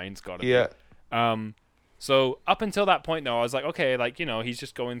that line. It's got to be. So up until that point, though, I was like, okay, like, he's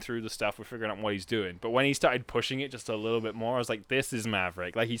just going through the stuff. We're figuring out what he's doing. But when he started pushing it just a little bit more, I was like, this is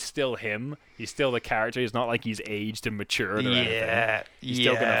Maverick. Like, he's still him. He's still the character. He's not like he's aged and matured or anything. He's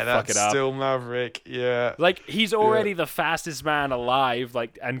still going to fuck it up. Still Maverick, yeah. Like, he's already the fastest man alive,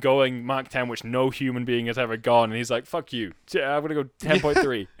 like, and going Mach 10, which no human being has ever gone. And he's like, fuck you. I'm going to go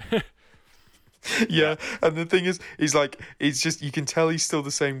 10.3. Yeah, and the thing is, he's just, you can tell he's still the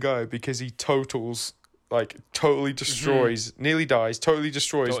same guy because he totals... like, totally destroys, nearly dies, totally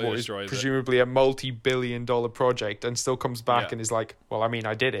destroys what is presumably a multi-billion-dollar project, and still comes back and is like, well, I mean,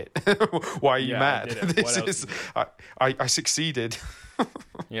 I did it. Why are you mad? This is, I succeeded.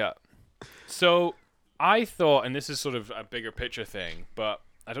 Yeah. So I thought, and this is sort of a bigger picture thing, but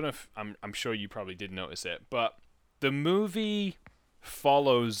I don't know if, I'm sure you probably did notice it, but the movie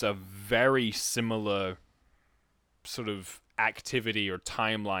follows a very similar sort of activity or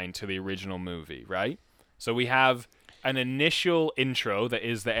timeline to the original movie, right? So we have an initial intro that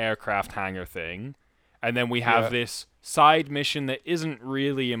is the aircraft hangar thing, and then we have this side mission that isn't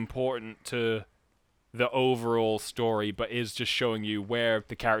really important to the overall story, but is just showing you where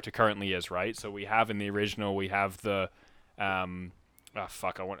the character currently is, right? So we have in the original, we have the Cougar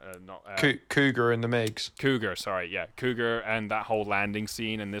in the MiGs. Cougar and that whole landing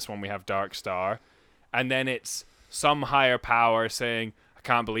scene, and this one we have Dark Star, and then it's some higher power saying, I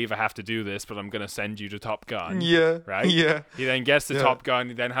can't believe I have to do this, but I'm going to send you to Top Gun. Yeah. Right? Yeah. He then gets to Top Gun.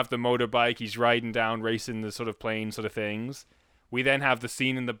 You then have the motorbike. He's riding down, racing the sort of plane sort of things. We then have the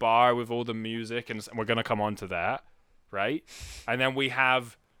scene in the bar with all the music, and we're going to come on to that. Right? And then we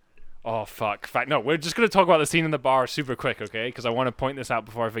have... Oh, fuck. No, we're just going to talk about the scene in the bar super quick, okay? Because I want to point this out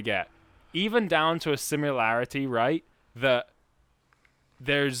before I forget. Even down to a similarity, right? That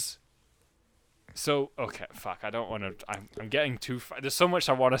there's... So, okay, fuck, I don't want to... I'm getting too... There's so much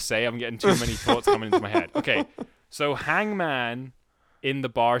I want to say. I'm getting too many thoughts coming into my head. Okay, so Hangman in the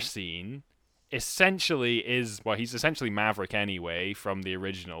bar scene essentially is... Well, he's essentially Maverick anyway from the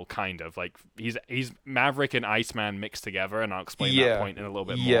original, kind of. Like, he's Maverick and Iceman mixed together, and I'll explain that point in a little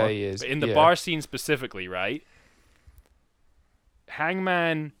bit more. Yeah, he is. But in the bar scene specifically, right?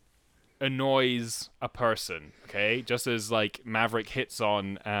 Hangman annoys a person, okay? Just as, like, Maverick hits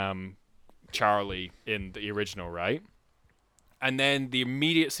on... Charlie in the original, right? And then the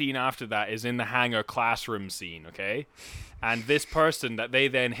immediate scene after that is in the hangar classroom scene, okay? And this person that they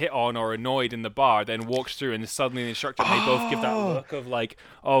then hit on or annoyed in the bar then walks through and is suddenly an instructor, and they both give that look of like,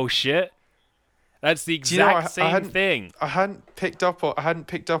 oh shit. That's the exact same thing. I hadn't picked up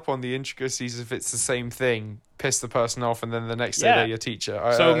on the intricacies if it's the same thing. Piss the person off, and then the next day they're your teacher.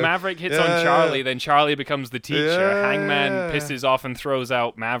 So Maverick hits on Charlie, then Charlie becomes the teacher. Hangman pisses off and throws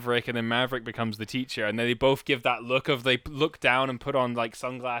out Maverick, and then Maverick becomes the teacher. And then they both give that look of they look down and put on like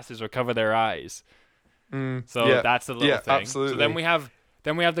sunglasses or cover their eyes. So that's a little thing. Absolutely. So then we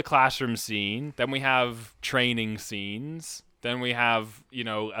have the classroom scene. Then we have training scenes. Then we have,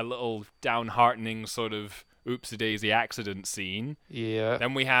 a little downheartening sort of oopsie-daisy accident scene. Yeah.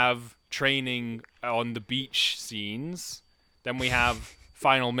 Then we have training on the beach scenes. Then we have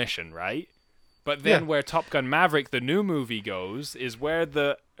final mission, right? But then where Top Gun Maverick, the new movie, goes is where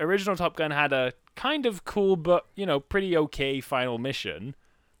the original Top Gun had a kind of cool but, pretty okay final mission.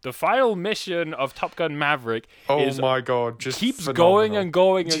 The final mission of Top Gun Maverick my God, just keeps phenomenal. going and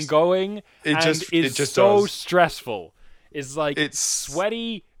going and going, and is so stressful. It's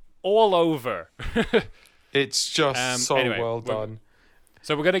sweaty all over. It's just well done.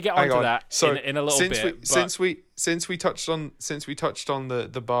 So we're gonna get onto that in a little bit. Since we touched on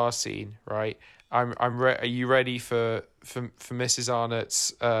the bar scene, right? Are you ready for Mrs.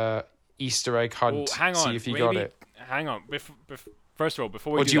 Arnott's Easter egg hunt? Well, hang on. See if you got it. Hang on. First of all,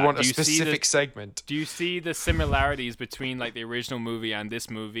 before we do you want a do specific segment? Do you see the similarities between like the original movie and this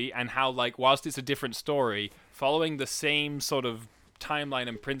movie, and how like whilst it's a different story, following the same sort of timeline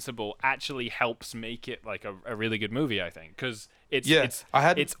and principle actually helps make it like a really good movie, I think, because it's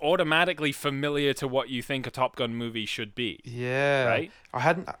automatically familiar to what you think a Top Gun movie should be. Yeah, right. I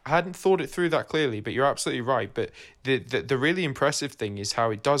hadn't thought it through that clearly, but you're absolutely right. But the really impressive thing is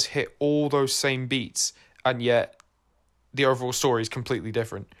how it does hit all those same beats, and yet the overall story is completely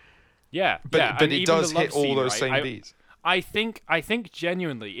different. Yeah, but it does hit all those same beats. I think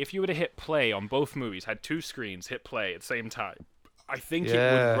genuinely, if you were to hit play on both movies, had two screens, hit play at the same time, I think it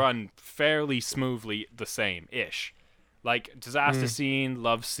would run fairly smoothly the same-ish. Like, disaster scene,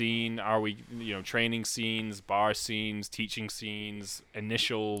 love scene, training scenes, bar scenes, teaching scenes,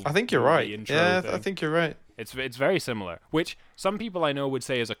 initial... I think you're right. Yeah, I think you're right. It's very similar, which some people I know would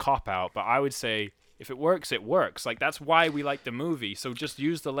say is a cop-out, but I would say, if it works, it works. Like, that's why we like the movie, so just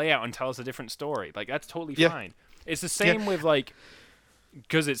use the layout and tell us a different story. Like, that's totally fine. It's the same with, like...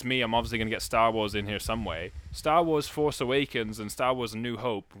 Because it's me, I'm obviously going to get Star Wars in here some way. Star Wars Force Awakens and Star Wars A New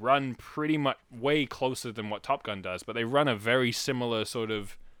Hope run pretty much way closer than what Top Gun does, but they run a very similar sort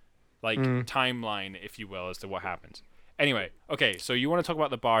of like timeline, if you will, as to what happens. Anyway, okay, so you want to talk about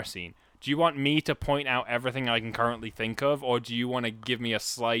the bar scene. Do you want me to point out everything I can currently think of, or do you want to give me a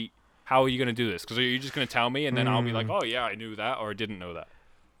slight, how are you going to do this? Because are you just going to tell me and then I'll be like, oh yeah, I knew that, or I didn't know that?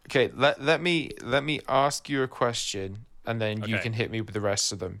 Okay, let me ask you a question, and then you can hit me with the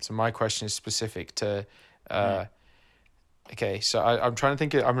rest of them. So my question is specific to... Okay, so I'm trying to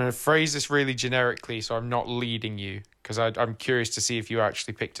think... I'm going to phrase this really generically so I'm not leading you, because I'm curious to see if you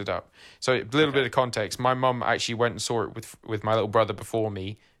actually picked it up. So a little bit of context. My mum actually went and saw it with my little brother before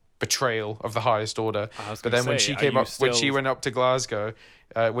me. Betrayal of the highest order. But then when she went up to Glasgow...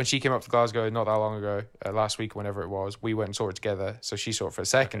 when she came up to Glasgow not that long ago, last week, whenever it was, we went and saw it together. So she saw it for a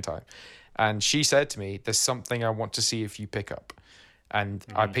second time. And she said to me, there's something I want to see if you pick up. And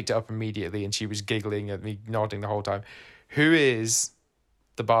I picked it up immediately, and she was giggling at me, nodding the whole time. Who is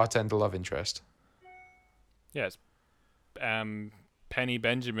the bartender love interest? Yes. Penny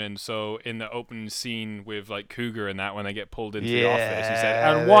Benjamin. So in the opening scene with like Cougar and that, when they get pulled into the office, he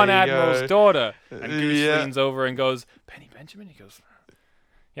said, and one admiral's daughter. And Goose leans over and goes, Penny Benjamin? He goes...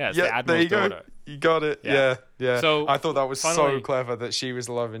 Yeah, it's the Admiral's daughter. You got it. Yeah. So I thought that was so clever that she was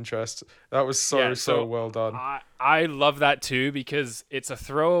the love interest. That was so well done. I love that too, because it's a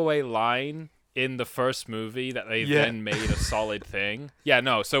throwaway line in the first movie that they then made a solid thing. Yeah,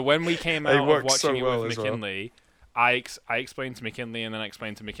 no. So when we came out of watching it with McKinley, I explained to McKinley, and then I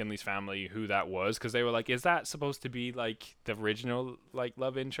explained to McKinley's family who that was, because they were like, "Is that supposed to be like the original like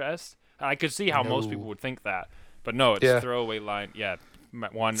love interest?" And I could see how most people would think that, but no, it's a throwaway line. Yeah.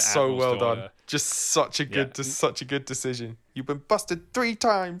 One so well done, just such a good decision. You've been busted 3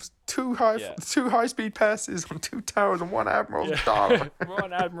 times, two high speed passes on 2 towers, and one admiral's daughter.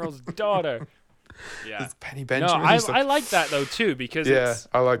 One admiral's daughter. Yeah, it's Penny Benjamin. No, I like that though too, because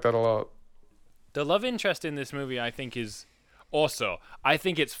I like that a lot. The love interest in this movie, I think, is also. I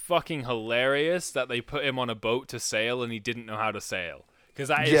think it's fucking hilarious that they put him on a boat to sail, and he didn't know how to sail. Because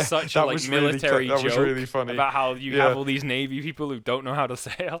that is such a military joke was really funny. About how you have all these Navy people who don't know how to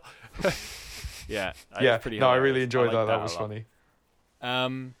sail. Pretty hilarious. I really enjoyed that. That was funny.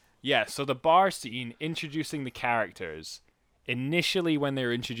 So the bar scene, introducing the characters. Initially, when they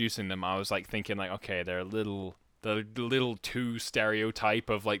were introducing them, I was like thinking like, okay, they're a little too stereotype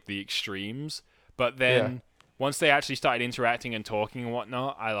of like the extremes. But then once they actually started interacting and talking and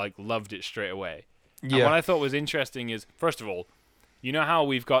whatnot, I like loved it straight away. And what I thought was interesting is, first of all, you know how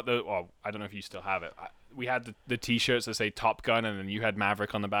we've got I don't know if you still have it. We had the T-shirts that say Top Gun, and then you had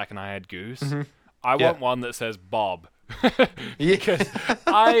Maverick on the back, and I had Goose. Mm-hmm. I want one that says Bob. Because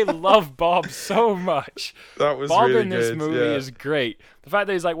I love Bob so much. That was Bob really in this good. movie is great. The fact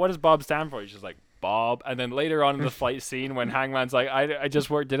that he's like, what does Bob stand for? He's just like, Bob. And then later on in the flight scene, when Hangman's like, I just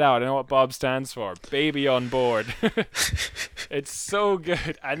worked it out. I know what Bob stands for. Baby on board. It's so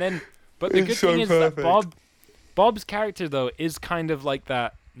good. And then, but the good thing is that Bob's character, though, is kind of like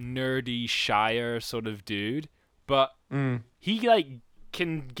that nerdy, shyer sort of dude, but he, like,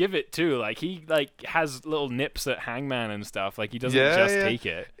 can give it, too. Like, he, like, has little nips at Hangman and stuff. Like, he doesn't take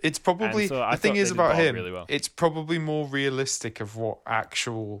it. It's probably, the thing is about him, really well. It's probably more realistic of what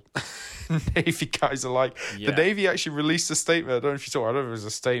actual Navy guys are like. Yeah. The Navy actually released a statement. I don't know if you saw. I don't know if it was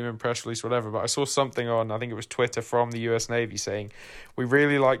a statement, press release, whatever. But I saw something on, I think it was Twitter, from the U.S. Navy saying, "We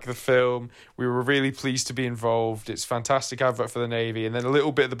really like the film. We were really pleased to be involved. It's a fantastic advert for the Navy." And then a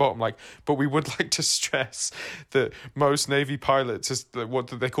little bit at the bottom, like, "But we would like to stress that most Navy pilots, what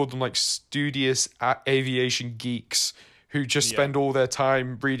they called them, like studious aviation geeks." Who just spend all their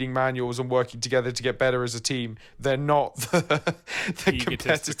time reading manuals and working together to get better as a team. They're not the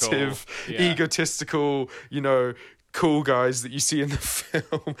competitive, egotistical, cool guys that you see in the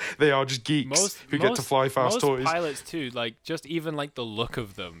film. They are just geeks who get to fly fast toys. Most pilots too, like just even like the look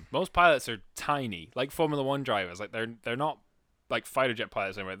of them. Most pilots are tiny, like Formula One drivers. Like they're not like fighter jet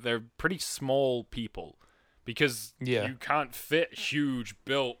pilots anymore. They're pretty small people. Because you can't fit huge,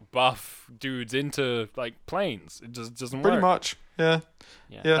 built, buff dudes into like planes. It just doesn't work. Pretty much, yeah.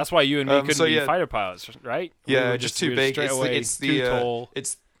 That's why you and me couldn't be fighter pilots, right? Yeah, just too big. It's too tall.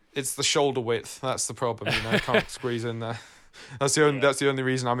 It's the shoulder width. That's the problem. I can't squeeze in there. That's the only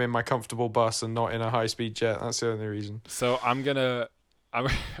reason I'm in my comfortable bus and not in a high speed jet. That's the only reason. So I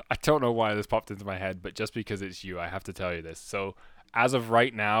don't know why this popped into my head, but just because it's you, I have to tell you this. So as of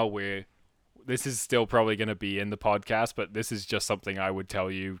right now, this is still probably going to be in the podcast, but this is just something I would tell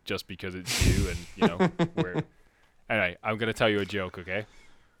you just because it's you and, Anyway, I'm going to tell you a joke, okay?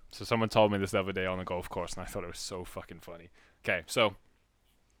 So someone told me this the other day on the golf course, and I thought it was so fucking funny. Okay, so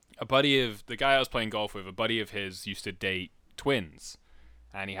the guy I was playing golf with, a buddy of his used to date twins,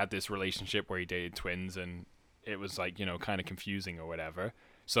 and he had this relationship where he dated twins, and it was like, kind of confusing or whatever.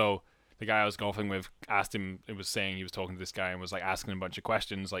 So the guy I was golfing with asked him, it was saying he was talking to this guy and was like asking him a bunch of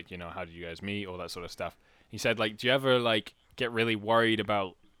questions, like, how did you guys meet, all that sort of stuff. He said, like, do you ever like get really worried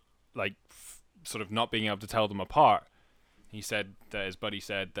about like sort of not being able to tell them apart? He said that his buddy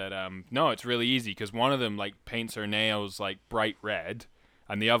said that no, it's really easy because one of them like paints her nails like bright red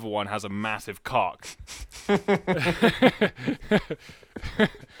and the other one has a massive cock.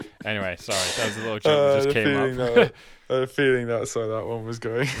 Anyway, sorry, that was a little joke that just came up. I had a feeling that's where that one was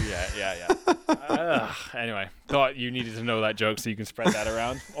going. Yeah. Anyway, thought you needed to know that joke so you can spread that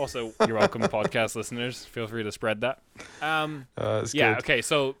around. Also, you're welcome, podcast listeners. Feel free to spread that. Good. Okay,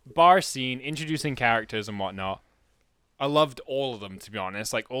 so bar scene, introducing characters and whatnot. I loved all of them, to be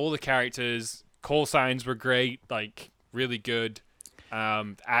honest. Like, all the characters, call signs were great, like, really good.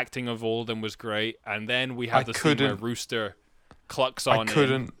 Acting of all of them was great. And then we have the scene where Rooster clucks on. I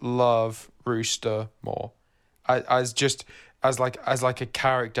couldn't love Rooster more. As like a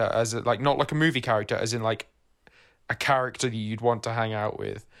character, not like a movie character, as in like a character that you'd want to hang out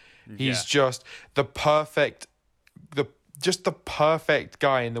with. He's just the perfect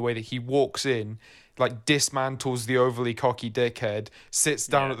guy in the way that he walks in, like dismantles the overly cocky dickhead, sits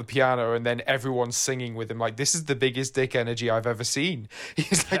down at the piano, and then everyone's singing with him. Like, this is the biggest dick energy I've ever seen.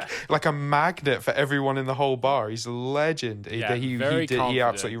 He's like a magnet for everyone in the whole bar. He's a legend. He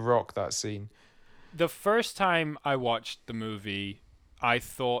absolutely rocked that scene. The first time I watched the movie, I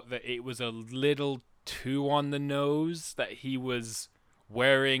thought that it was a little too on the nose, that he was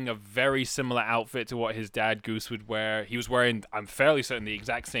wearing a very similar outfit to what his dad Goose would wear. He was wearing, I'm fairly certain, the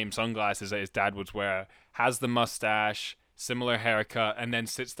exact same sunglasses that his dad would wear, has the mustache, similar haircut, and then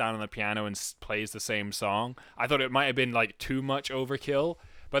sits down on the piano and plays the same song. I thought it might have been like too much overkill.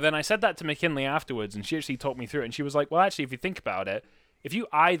 But then I said that to McKinley afterwards, and she actually talked me through it, and she was like, well, actually, if you think about it, if you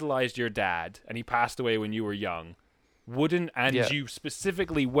idolized your dad and he passed away when you were young, you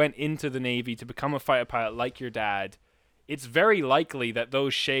specifically went into the Navy to become a fighter pilot like your dad, it's very likely that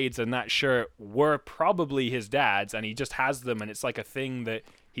those shades and that shirt were probably his dad's, and he just has them, and it's like a thing that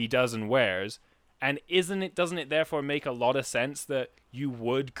he does and wears. And doesn't it therefore make a lot of sense that you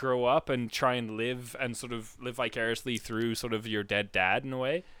would grow up and try and live vicariously through sort of your dead dad in a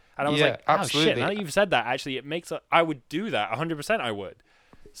way? And I was like, oh, absolutely. Shit, now that you've said that, actually, I would do that. 100% I would.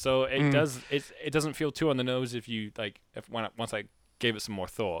 So it doesn't feel too on the nose once I gave it some more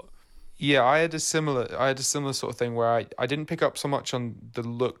thought. Yeah, I had a similar sort of thing where I didn't pick up so much on the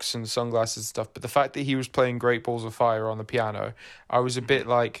looks and sunglasses and stuff, but the fact that he was playing Great Balls of Fire on the piano, I was a bit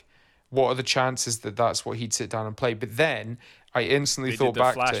like, what are the chances that that's what he'd sit down and play? But then I instantly thought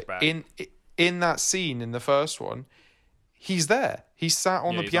back to in that scene in the first one, he's there. He's sat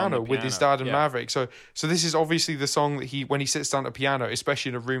on the piano with his dad and Maverick. So this is obviously the song that when he sits down at a piano, especially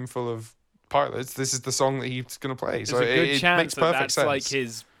in a room full of pilots, this is the song that he's going to play. So there's a good chance makes perfect that's sense. Like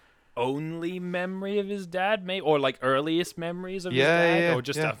his only memory of his dad, maybe, or like earliest memories of his dad, or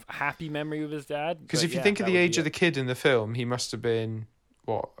just a happy memory of his dad. Because if you think of the age of the kid in the film, he must have been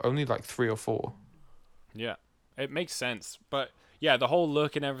only like 3 or 4. Yeah, it makes sense. But yeah, the whole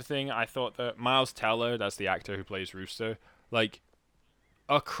look and everything, I thought that Miles Teller, that's the actor who plays Rooster, like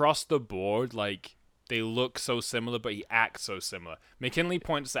across the board, like, they look so similar, but he acts so similar. McKinley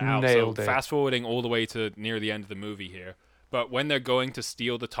points that out. Nailed it. Fast forwarding all the way to near the end of the movie here, but when they're going to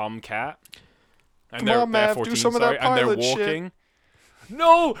steal the Tomcat, and they're 14, do some of that and they're pilot walking. shit.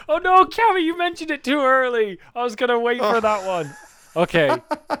 No! Oh no, Cammy, you mentioned it too early. I was gonna wait for that one. Okay.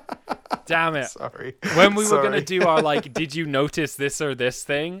 Damn it. Sorry. When we were gonna do our like, did you notice this or this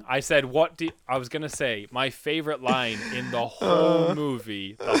thing? I said, I was gonna say my favorite line in the whole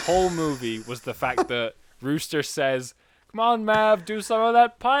movie. The whole movie was the fact that Rooster says, "Come on, Mav, do some of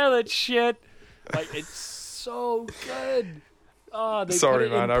that pilot shit." Like, it's so good. Oh, they Sorry,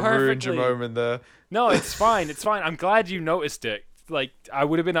 put it man. in I ruined your perfectly. moment there. No, it's fine. It's fine. I'm glad you noticed it. Like, I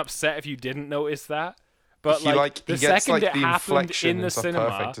would have been upset if you didn't notice that. But He the gets second it the happened inflection in the and stuff cinema,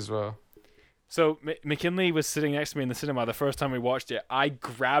 perfect as well. so McKinley was sitting next to me in the cinema the first time we watched it. I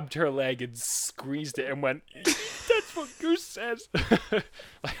grabbed her leg and squeezed it and went, "That's what Goose says."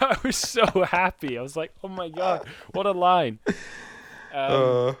 Like, I was so happy. I was like, "Oh my god, what a line!"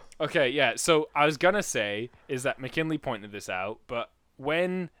 Okay, yeah. So I was gonna say is that McKinley pointed this out, but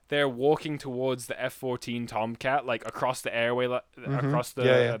when they're walking towards the F-14 Tomcat, like across the airway, across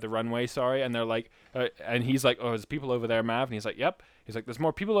the the runway, sorry, and they're like, and he's like, "Oh, there's people over there, Mav," and he's like, "Yep." He's like, "There's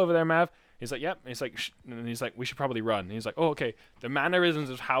more people over there, Mav." He's like, "Yep." And he's like, and he's like, "We should probably run." And he's like, "Oh, okay." The mannerisms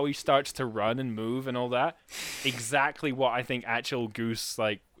of how he starts to run and move and all that, exactly what I think actual Goose,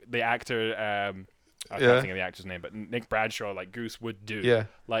 like the actor, I can't think of the actor's name, but Nick Bradshaw, like Goose, would do. Yeah.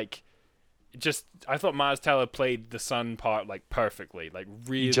 Like, just I thought Miles Teller played the son part like perfectly, like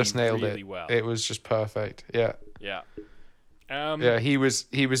really, He just nailed really it. well. It was just perfect. Yeah. Yeah. Yeah, he was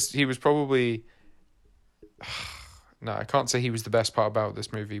probably. No, I can't say he was the best part about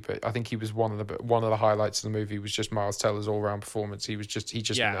this movie, but I think he was one of the highlights of the movie. Was just Miles Teller's all round performance. He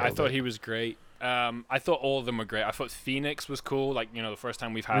just yeah. I thought it. he was great. I thought all of them were great. I thought Phoenix was cool. Like, the first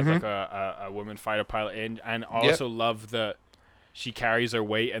time we've had like a woman fighter pilot in, and I also love that she carries her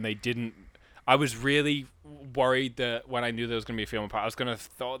weight, and they didn't. I was really worried that when I knew there was going to be a female pilot, I was going to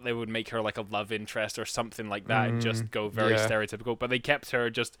thought they would make her like a love interest or something like that and just go very stereotypical. But they kept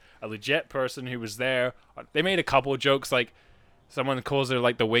her just a legit person who was there. They made a couple of jokes, like someone calls her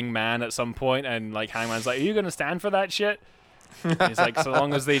like the wingman at some point, and like Hangman's like, "Are you going to stand for that shit?" And he's like, "So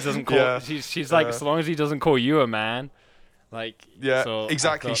long as he doesn't call," she's like, "So long as he doesn't call you a man." Like, so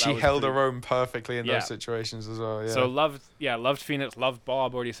exactly. She held her own perfectly in Yeah. those situations as well. Yeah. So loved Phoenix, loved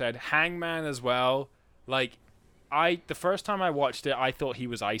Bob. Already said Hangman as well. Like, the first time I watched it, I thought he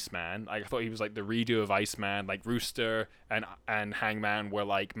was Iceman. I thought he was like the redo of Iceman. Like Rooster and Hangman were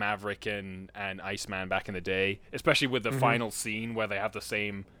like Maverick and Iceman back in the day. Especially with the final scene where they have the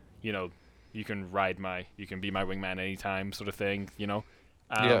same, you can be my wingman anytime sort of thing.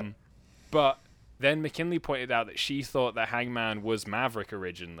 But then McKinley pointed out that she thought that Hangman was Maverick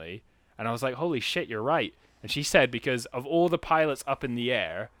originally, and I was like, "Holy shit, you're right." And she said because of all the pilots up in the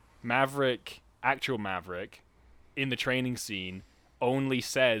air, actual Maverick, in the training scene, only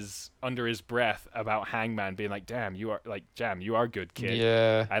says under his breath about Hangman being like, "Damn, you are good, kid."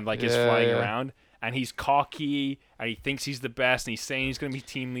 Yeah. And like is flying around, and he's cocky, and he thinks he's the best, and he's saying he's going to be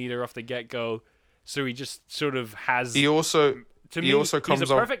team leader off the get-go. So he just sort of has. He also he's a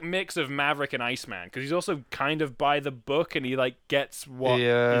comes off. perfect mix of Maverick and Iceman, because he's also kind of by the book, and he like gets what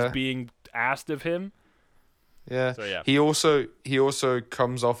is being asked of him. Yeah. So, yeah. He also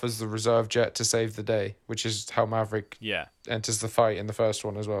comes off as the reserve jet to save the day, which is how Maverick enters the fight in the first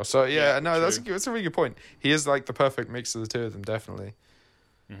one as well. So that's a really good point. He is like the perfect mix of the two of them, definitely.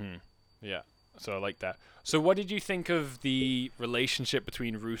 Yeah. So I like that. So what did you think of the relationship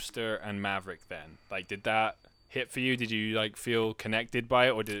between Rooster and Maverick then? Like, did that hit for you? Did you like feel connected by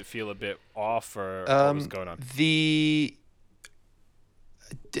it, or did it feel a bit off, or what was going on? The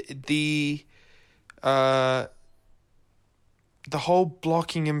whole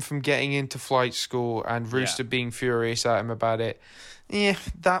blocking him from getting into flight school and Rooster being furious at him about it,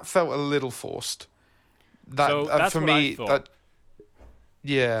 that felt a little forced. That's for me. That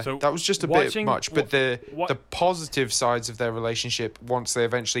was just a bit much. But the positive sides of their relationship, once they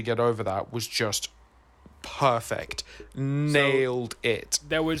eventually get over that, was just perfect. Nailed it.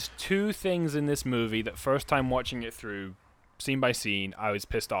 There was two things in this movie that first time watching it through, scene by scene, I was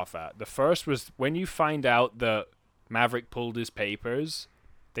pissed off at. The first was when you find out that Maverick pulled his papers,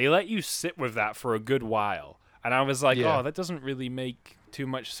 they let you sit with that for a good while. And I was like, oh, that doesn't really make too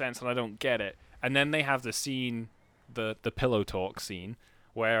much sense, and I don't get it. And then they have the scene, the pillow talk scene,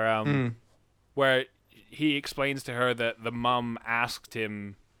 where he explains to her that the mum asked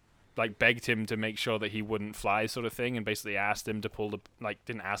him, like begged him to make sure that he wouldn't fly, sort of thing, and basically asked him to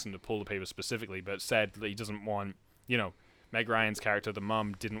didn't ask him to pull the papers specifically, but said that he doesn't want, Meg Ryan's character, the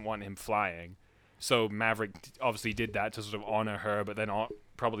mum, didn't want him flying. So Maverick obviously did that to sort of honor her, but then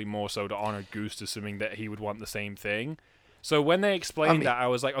probably more so to honor Goose, assuming that he would want the same thing. So when they explained that, I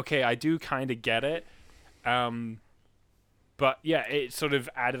was like, okay, I do kind of get it. But yeah, it sort of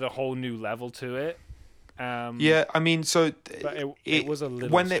added a whole new level to it. Yeah, I mean, so but it was a little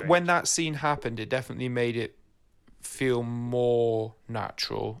when that scene happened, it definitely made it feel more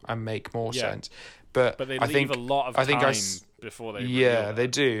natural and make more sense. But they I leave think a lot of time before they reveal they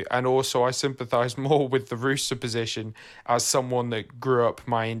do. And also I sympathise more with the Rooster position as someone that grew up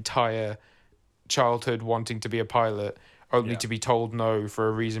my entire childhood wanting to be a pilot, only to be told no for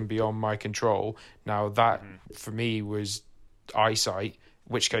a reason beyond my control. Now that for me was eyesight,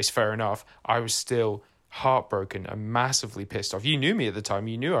 which case fair enough. I was still heartbroken and massively pissed off. You knew me at the time.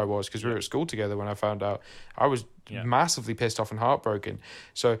 You knew I was, because we were at school together when I found out. I was massively pissed off and heartbroken.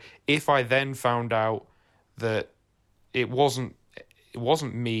 So if I then found out that it wasn't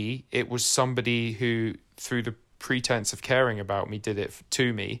me, it was somebody who, through the pretense of caring about me, did it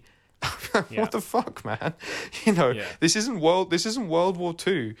to me. What the fuck, man? This isn't World War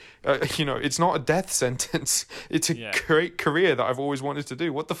II. It's not a death sentence. It's a great career that I've always wanted to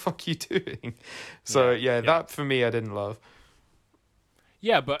do. What the fuck are you doing? So that for me I didn't love.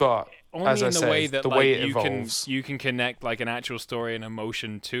 Yeah, but only as in the way that like, it evolves, you can connect like an actual story and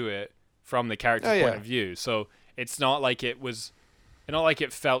emotion to it from the character's point of view. So it's not like it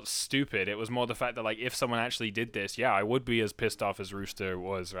felt stupid. It was more the fact that like if someone actually did this, I would be as pissed off as Rooster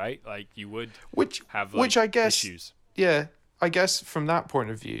was, right? Like you would have like, which I guess issues. Yeah, I guess from that point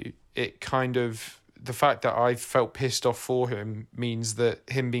of view, it kind of, the fact that I felt pissed off for him means that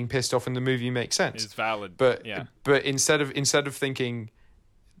him being pissed off in the movie makes sense. It's valid. But instead of thinking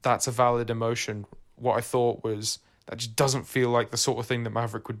that's a valid emotion, what I thought was that just doesn't feel like the sort of thing that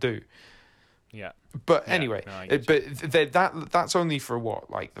Maverick would do. Yeah. But anyway, that's only for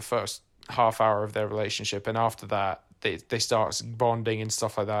like the first half hour of their relationship, and after that they start bonding and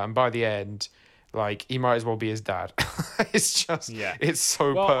stuff like that, and by the end, like, he might as well be his dad. It's just it's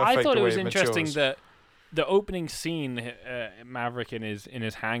so perfect. I thought it was it interesting matures. that the opening scene, Maverick in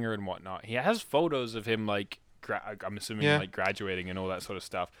his hangar and whatnot, he has photos of him like I'm assuming like graduating and all that sort of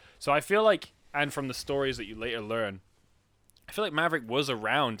stuff. So I feel like, and from the stories that you later learn, I feel like Maverick was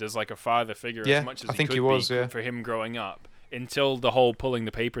around as like a father figure as much as I think could he was, be for him growing up, until the whole pulling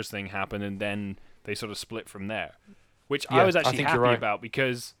the papers thing happened, and then they sort of split from there, which I was actually happy about,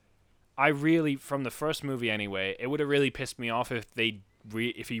 because I really, from the first movie anyway, it would have really pissed me off if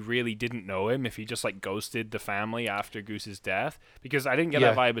if he really didn't know him, if he just like ghosted the family after Goose's death, because I didn't get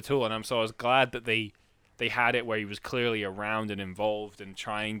that vibe at all, and I was glad that they had it where he was clearly around and involved and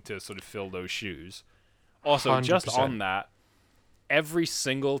trying to sort of fill those shoes. Also, 100%. just on that, every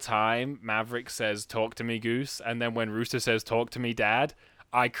single time Maverick says, "Talk to me, Goose," and then when Rooster says, "Talk to me, Dad,"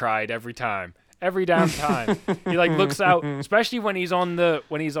 I cried every time. Every damn time. He like looks out, especially when he's on the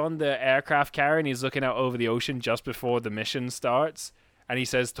aircraft carrier and he's looking out over the ocean just before the mission starts, and he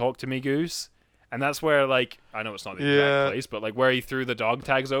says, "Talk to me, Goose." And that's where, like, I know it's not the exact place, but like where he threw the dog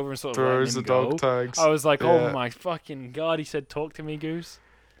tags over and sort of throws let him the go. dog tags. I was like, oh my fucking God, he said, "Talk to me, Goose."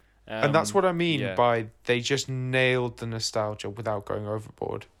 And that's what I mean by they just nailed the nostalgia without going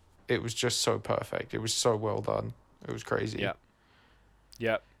overboard. It was just so perfect. It was so well done. It was crazy.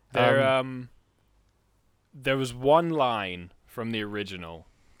 Yeah. There was one line from the original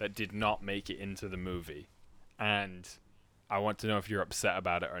that did not make it into the movie, and I want to know if you're upset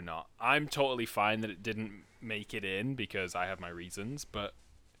about it or not. I'm totally fine that it didn't make it in because I have my reasons, but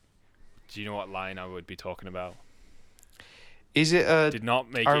do you know what line I would be talking about? Is it did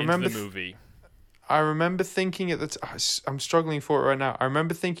not make it into the movie. I remember thinking at the I'm struggling for it right now. I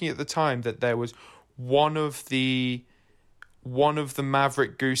remember thinking at the time that there was one of the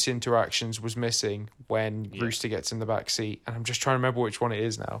Maverick Goose interactions was missing when Rooster gets in the back seat, and I'm just trying to remember which one it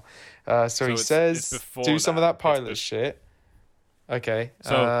is now. So he says, "Do some of that pilot shit." Okay.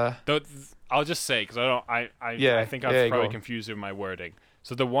 So I'll just say, because I think I've probably confused with my wording.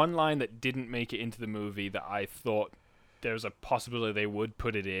 So the one line that didn't make it into the movie that I thought there's a possibility they would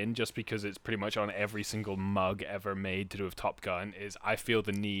put it in, just because it's pretty much on every single mug ever made to do with Top Gun, is "I feel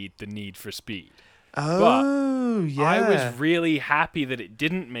the need for speed." Oh, yeah. I was really happy that it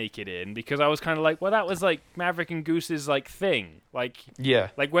didn't make it in, because I was kind of like, well, that was like Maverick and Goose's like thing. Like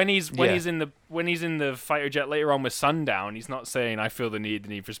when he's in the fighter jet later on with Sundown, he's not saying "I feel the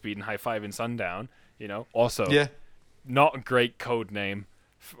need for speed" and high-fiving Sundown, you know. Also, not a great code name,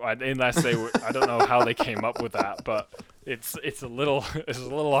 unless they were, I don't know how they came up with that, but it's a little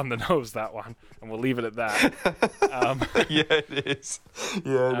on the nose, that one, and we'll leave it at that. Yeah, it is.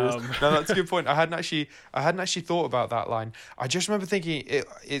 Yeah, it is. No, that's a good point. I hadn't actually thought about that line. I just remember thinking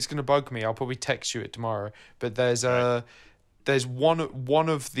it's gonna bug me. I'll probably text you it tomorrow. But there's one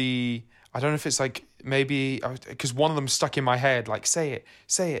of the, I don't know if it's like maybe because one of them stuck in my head, like say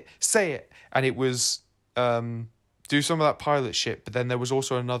it, and it was do some of that pilot shit. But then there was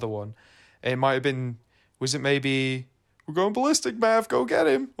also another one. It might have been, was it maybe, we're going ballistic, Mav, go get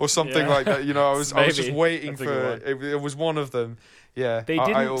him, or something like that. You know, I was just waiting for it. It was one of them. Yeah, they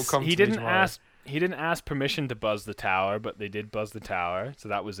didn't. He didn't ask permission to buzz the tower, but they did buzz the tower, so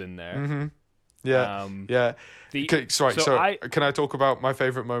that was in there. Mm-hmm. Yeah, yeah. Can I talk about my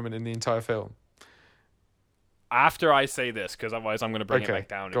favorite moment in the entire film? After I say this, because otherwise I'm going to bring it back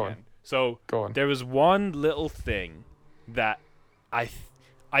down again. So there was one little thing that I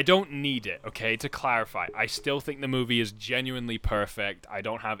don't need it, okay, to clarify. I still think the movie is genuinely perfect. I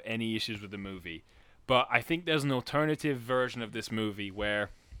don't have any issues with the movie. But I think there's an alternative version of this movie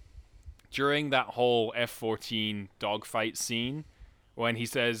where during that whole F-14 dogfight scene, when he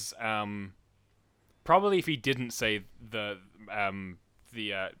says, probably if he didn't say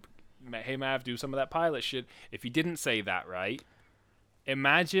hey Mav, do some of that pilot shit. If he didn't say that, right?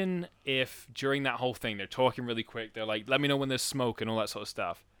 Imagine if during that whole thing, they're talking really quick. They're like, let me know when there's smoke and all that sort of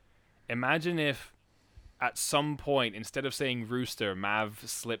stuff. Imagine if at some point, instead of saying rooster, Mav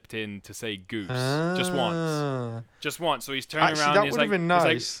slipped in to say goose. Just once. So he's turning around and that would have been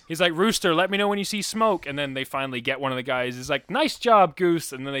nice. He's like, rooster, let me know when you see smoke. And then they finally get one of the guys. He's like, nice job,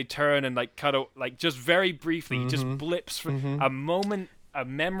 goose. And then they turn and like cut out, like just very briefly, he just blips for a moment, a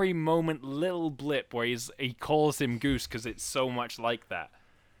memory moment, little blip where he calls him goose because it's so much like that.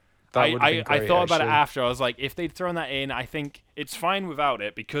 I thought about it after. I was like, if they'd thrown that in, I think it's fine without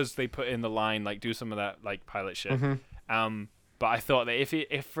it because they put in the line like do some of that like pilot shit. But I thought that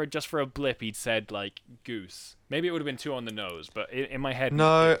if for just for a blip he'd said like goose, maybe it would have been too on the nose. But in my head,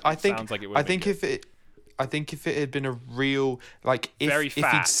 sounds like it would. I think if it had been a real like if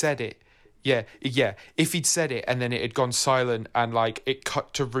he'd said it. Yeah. If he'd said it and then it had gone silent and like it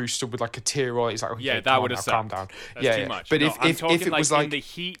cut to rooster with like a tear or it's like, okay, that would have calm down. That's too much. But if it was like in the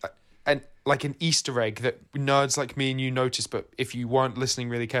heat, and like an Easter egg that nerds like me and you noticed, but if you weren't listening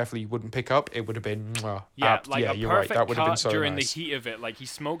really carefully, you wouldn't pick up. It would have been a you're right. That would have been so during nice. the heat of it. Like he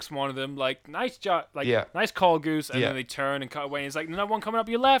smokes one of them, like nice job, like nice call, goose, and then they turn and cut away. And he's like, another one coming up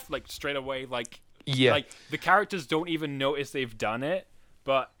your left, like straight away, like like the characters don't even notice they've done it,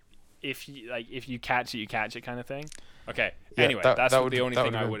 but if you catch it, you catch it, kind of thing. Okay. Anyway, that's the only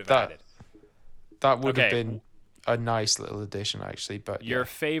thing I would have added. That would have been a nice little addition, actually. But your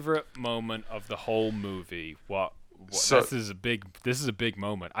favorite moment of the whole movie? What this is a big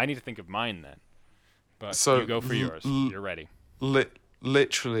moment. I need to think of mine then. But you go for yours. You're ready.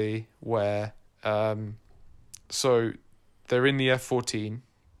 Literally, where so they're in the F-14.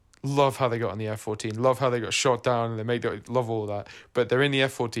 Love how they got on the F-14. Love how they got shot down and love all that. But they're in the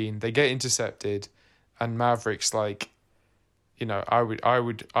F-14. They get intercepted, and Maverick's like, you know, I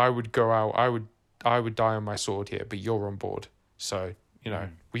would go out. I would die on my sword here, but you're on board. So, you know,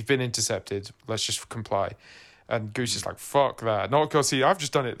 we've been intercepted. Let's just comply. And Goose is like, fuck that. Not because I've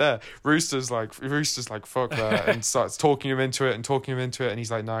just done it there. Rooster's like, fuck that. And starts talking him into it. And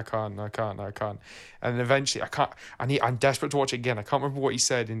he's like, no, I can't. And eventually, I'm desperate to watch it again. I can't remember what he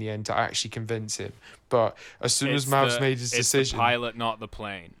said in the end to actually convince him. But as soon as Mav's made his decision. It's the pilot, not the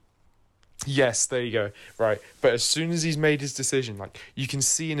plane. Yes, there you go. Right. But as soon as he's made his decision, like, you can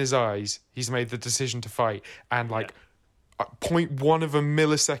see in his eyes, he's made the decision to fight. And like, 0.1 of a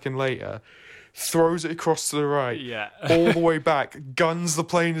millisecond later, throws it across to the right, all the way back, guns the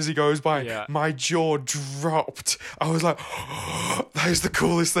plane as he goes by. Yeah. My jaw dropped. I was like, oh, that is the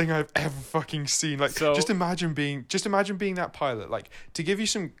coolest thing I've ever fucking seen. Like, just imagine being that pilot. Like, to give you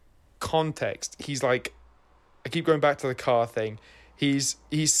some context, he's like, I keep going back to the car thing. He's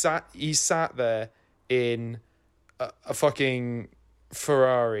sat there in a fucking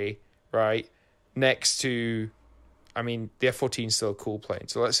Ferrari, right, next to, I mean, the F-14 is still a cool plane.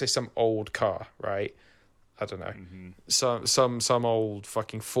 So let's say some old car, right? I don't know. Some old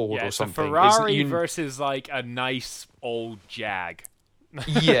fucking Ford or something. Ferrari versus like a nice old Jag.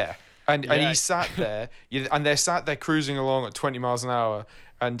 Yeah. And he sat there, and they're sat there cruising along at 20 miles an hour,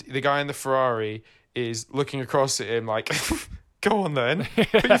 and the guy in the Ferrari is looking across at him like, Go on then.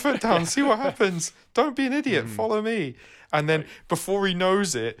 Put your foot down. See what happens. Don't be an idiot. Follow me. And then before he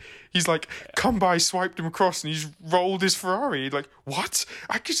knows it, he's like, come by, swiped him across, and he's rolled his Ferrari. Like, what?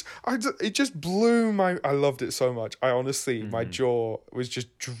 It just blew my... I loved it so much. I honestly, my jaw was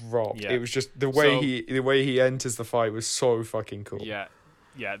just dropped. Yeah. It was just... The way he enters the fight was so fucking cool. Yeah.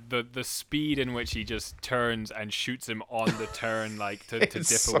 Yeah, the speed in which he just turns and shoots him on the turn, like, to dip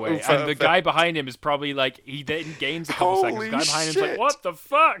so away. perfect. And the guy behind him is probably, like, he then gains a couple seconds. The guy behind him's like, what the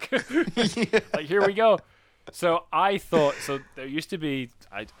fuck? Like, here we go. So I thought, there used to be,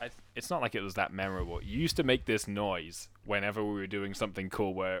 it's not like it was that memorable. You used to make this noise whenever we were doing something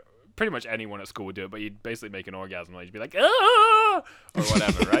cool where pretty much anyone at school would do it, but you'd basically make an orgasm noise. You'd be like, ah! Or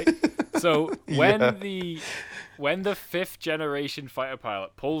whatever, right? So when the fifth generation fighter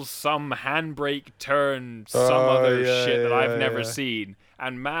pilot pulls some handbrake turn, some other shit that I've never seen,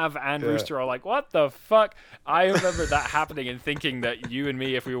 and Mav and Rooster are like, what the fuck? I remember that happening and thinking that you and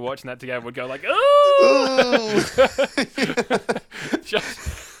me, if we were watching that together, would go like, oh!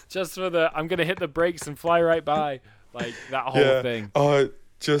 just for the, I'm going to hit the brakes and fly right by. Like, that whole thing.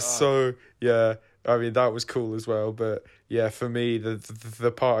 I mean, that was cool as well. But yeah, for me,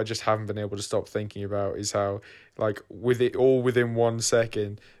 the part I just haven't been able to stop thinking about is how, like, with it all within 1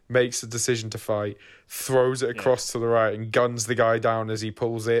 second, makes the decision to fight, throws it across to the right, and guns the guy down as he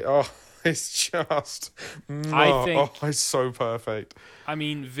pulls it. Oh, it's just... it's so perfect. I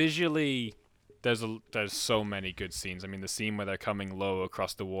mean, visually... There's so many good scenes. I mean, the scene where they're coming low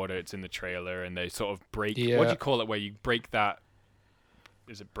across the water, it's in the trailer, and they sort of break... What do you call it, where you break that...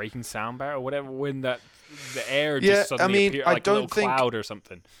 Is it breaking sound barrier or whatever? When the air just suddenly appears like a little cloud or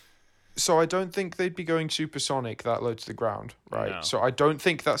something. So I don't think they'd be going supersonic that low to the ground, right? No. So I don't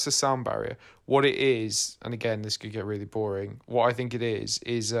think that's a sound barrier. What it is, and again, this could get really boring. What I think it is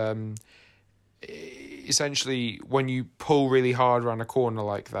essentially when you pull really hard around a corner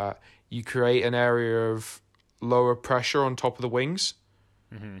like that, you create an area of lower pressure on top of the wings.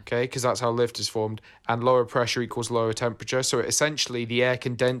 Okay, because that's how lift is formed, and lower pressure equals lower temperature. So essentially, the air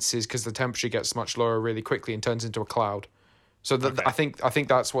condenses because the temperature gets much lower really quickly and turns into a cloud. So I think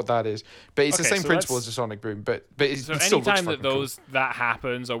that's what that is. But it's the same principle as a sonic boom. But it still looks anytime that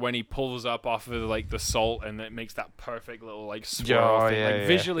happens, or when he pulls up off of like the salt and it makes that perfect little like swirl thing.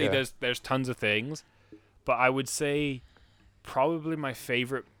 Visually, there's tons of things, but I would say probably my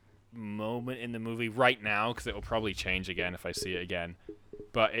favorite moment in the movie right now, because it will probably change again if I see it again.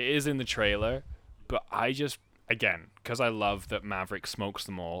 But it is in the trailer. But I just, again, because I love that Maverick smokes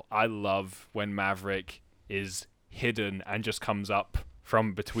them all, I love when Maverick is hidden and just comes up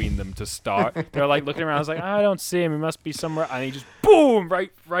from between them to start. They're like looking around, I was like, I don't see him, he must be somewhere. And he just, boom,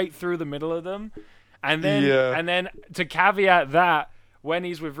 right through the middle of them. And then to caveat that, when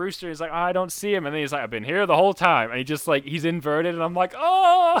he's with Rooster, he's like, I don't see him. And then he's like, I've been here the whole time. And he just like, he's inverted. And I'm like,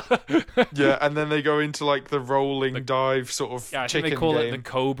 oh! Yeah, and then they go into like the rolling dive sort of I chicken think they call game. it the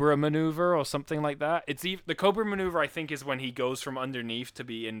Cobra maneuver or something like that. The Cobra maneuver, I think, is when he goes from underneath to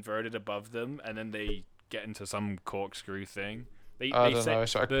be inverted above them. And then they get into some corkscrew thing. I don't know.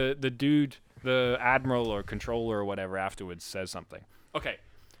 The dude, the admiral or controller or whatever afterwards says something. Okay.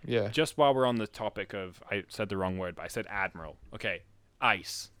 Yeah. Just while we're on the topic of, I said the wrong word, but I said admiral. Okay.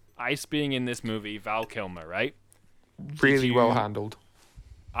 Ice being in this movie, Val Kilmer, right? Really well handled.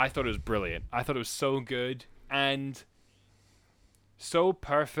 I thought it was brilliant. I thought it was so good and so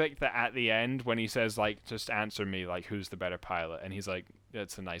perfect that at the end when he says like, just answer me, like, who's the better pilot? And he's like,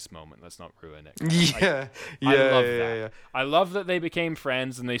 it's a nice moment, let's not ruin it. I love that. I love that they became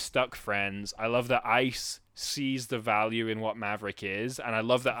friends and they stuck friends. I love that Ice sees the value in what Maverick is, and I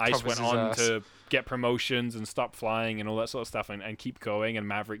love that Ice went on to get promotions and stop flying and all that sort of stuff and keep going, and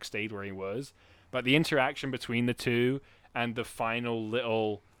Maverick stayed where he was. But the interaction between the two and the final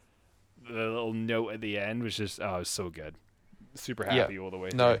little note at the end was just, it was so good. Super happy all the way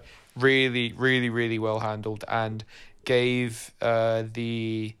through. No, really, really, really well handled, and gave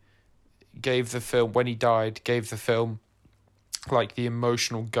the film, when he died, gave the film like the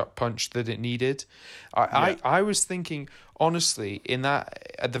emotional gut punch that it needed. I was thinking, honestly, in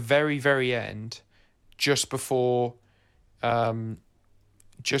that, at the very, very end, just before Hangman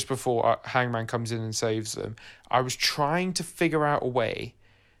comes in and saves them, I was trying to figure out a way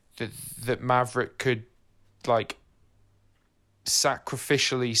that Maverick could like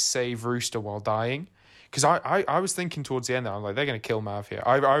sacrificially save Rooster while dying. Because I was thinking towards the end, I'm like, they're going to kill Mav here.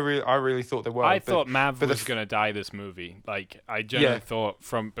 I really thought they were. I thought Mav was going to die this movie. Like, I generally thought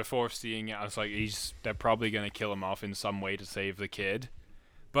from before seeing it, I was like, they're probably going to kill him off in some way to save the kid.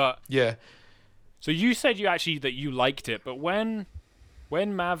 But yeah. So you said that you liked it, but when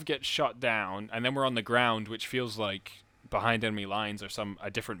Mav gets shot down and then we're on the ground, which feels like Behind Enemy Lines or a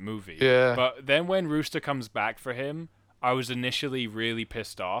different movie. Yeah. But then when Rooster comes back for him, I was initially really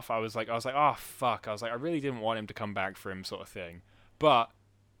pissed off. I was like, oh fuck. I was like, I really didn't want him to come back for him, sort of thing. But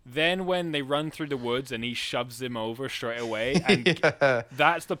then when they run through the woods and he shoves him over straight away, and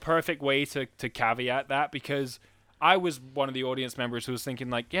that's the perfect way to caveat that, because I was one of the audience members who was thinking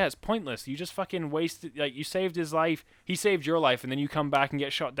like, yeah, it's pointless. You just fucking wasted, like, you saved his life. He saved your life, and then you come back and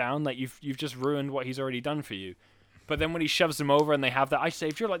get shot down. Like, you've just ruined what he's already done for you. But then when he shoves him over and they have that, I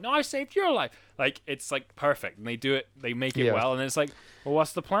saved your life. No, I saved your life. Like, it's like perfect. And they do it, they make it well. And it's like, well,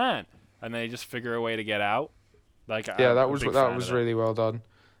 what's the plan? And they just figure a way to get out. Like, yeah, that was really well done.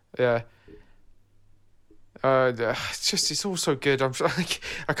 Yeah. It's all so good. I'm like,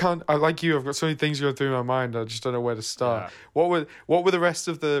 I like you. I've got so many things going through my mind. I just don't know where to start. Yeah. What were the rest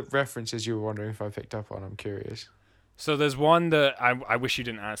of the references you were wondering if I picked up on? I'm curious. So there's one that I wish you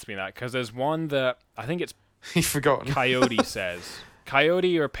didn't ask me that, because there's one that I think it's He's forgotten. Coyote says.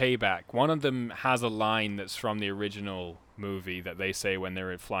 Coyote or Payback. One of them has a line that's from the original movie that they say when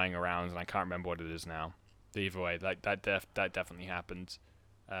they're flying around, and I can't remember what it is now. Either way, like that definitely happened.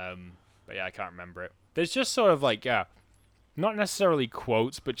 But yeah, I can't remember it. There's just sort of like, not necessarily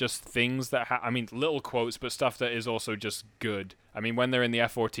quotes, but just things that little quotes, but stuff that is also just good. I mean, when they're in the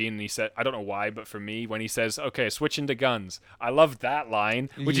F-14 and he said, I don't know why, but for me, when he says, okay, switching to guns, I love that line,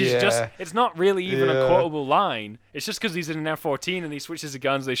 which is just, it's not really even a quotable line. It's just because he's in an F-14 and he switches to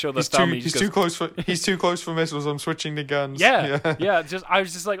guns, they show the thumb. He's too close for missiles, I'm switching to guns. Yeah. I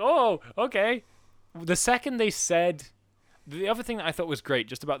was just like, oh, okay. The second they said, the other thing that I thought was great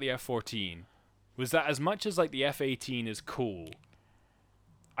just about the F-14 was that as much as like the F-18 is cool,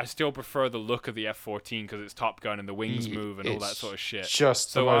 I still prefer the look of the F-14 because it's Top Gun and the wings move and all that sort of shit.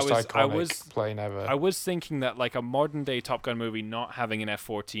 Just the most iconic plane ever. I was thinking that like a modern day Top Gun movie not having an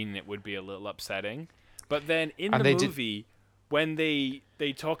F-14 in it would be a little upsetting. But then in the movie, when they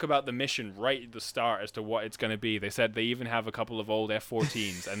talk about the mission right at the start as to what it's going to be, they said they even have a couple of old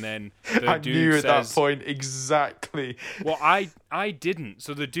F-14s, and then the dude knew says, at that point exactly. Well, I didn't.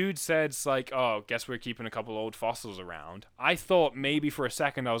 So the dude says like, oh, guess we're keeping a couple old fossils around. I thought maybe for a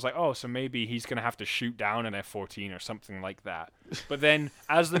second I was like, oh, so maybe he's going to have to shoot down an F-14 or something like that. But then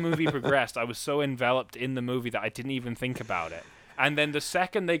as the movie progressed, I was so enveloped in the movie that I didn't even think about it. And then the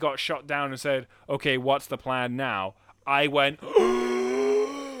second they got shot down and said, okay, what's the plan now? I went,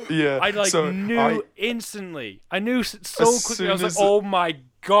 yeah. I knew instantly. I knew so quickly. I was like, oh my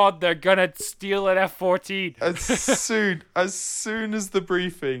God, they're going to steal an F-14. As soon as the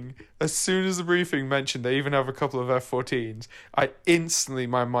briefing mentioned they even have a couple of F-14s,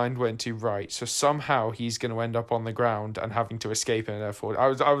 my mind went to, right, so somehow he's going to end up on the ground and having to escape in an F-14.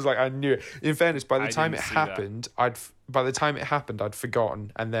 I was like, I knew it. In fairness, by the time it happened, I'd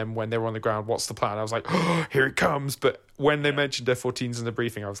forgotten. And then when they were on the ground, what's the plan? I was like, oh, here it comes. But when they mentioned F-14s in the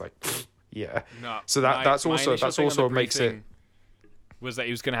briefing, I was like, yeah. No, so that's also what makes it. Was that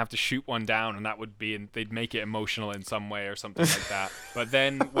he was going to have to shoot one down, and that would be, and they'd make it emotional in some way or something like that. But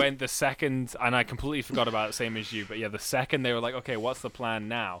then when the second, and I completely forgot about it, same as you, but yeah, the second they were like, okay, what's the plan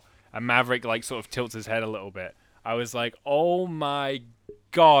now? And Maverick like sort of tilts his head a little bit. I was like, oh my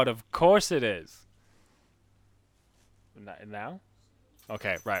God, of course it is. Now?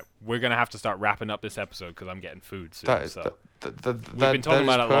 Okay, right. We're going to have to start wrapping up this episode because I'm getting food soon. We've been talking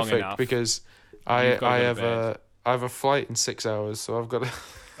about it long enough. Because I have a flight in 6 hours, so I've got to.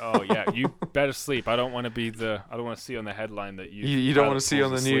 Oh yeah, you better sleep. I don't want to see on the headline that you don't want to see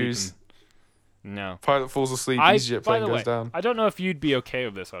on the news. No. Pilot falls asleep, EasyJet plane goes down. I don't know if you'd be okay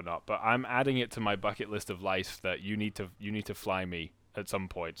with this or not, but I'm adding it to my bucket list of life that you need to fly me at some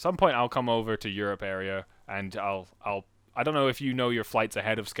point. Some point I'll come over to Europe area and I don't know if you know your flights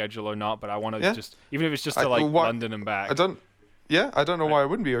ahead of schedule or not, but I want to just, even if it's just to London and back. I don't know why I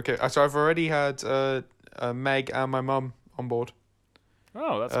wouldn't be okay. So I've already had Meg and my mum on board.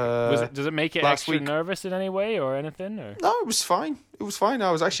 Oh, that's good. Does it make it extra nervous in any way or anything? Or? No, it was fine.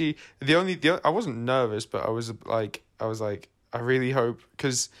 I was actually I wasn't nervous, but I was like, I really hope,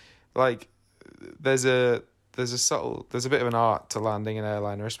 because like there's a bit of an art to landing an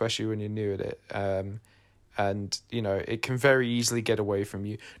airliner, especially when you're new at it. And you know, it can very easily get away from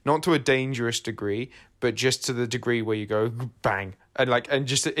you, not to a dangerous degree, but just to the degree where you go bang and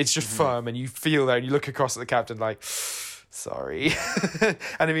it's just firm, and you feel there, and you look across at the captain like, sorry.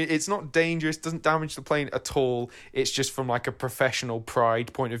 And I mean, it's not dangerous, doesn't damage the plane at all. It's just from like a professional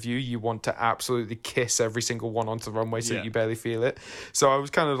pride point of view, you want to absolutely kiss every single one onto the runway so that you barely feel it. So I was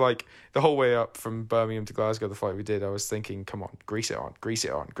kind of like, the whole way up from Birmingham to Glasgow, the flight we did, I was thinking, come on, grease it on.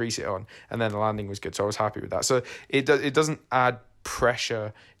 And then the landing was good, so I was happy with that. So it doesn't add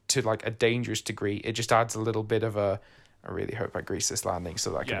pressure to like a dangerous degree. It just adds a little bit of a I really hope I grease this landing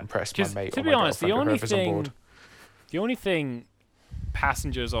so that I can impress my 'Cause mate to or be my honest, girlfriend or whoever's on board. the only thing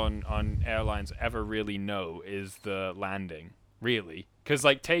passengers on airlines ever really know is the landing, really. Because,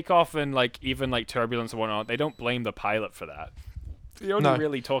 like, takeoff and, like, even, like, turbulence and whatnot, they don't blame the pilot for that. They only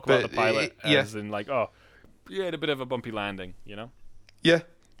really talk about the pilot as in, like, oh, you had a bit of a bumpy landing, you know? Yeah,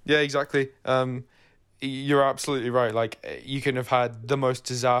 exactly. You're absolutely right. Like, you can have had the most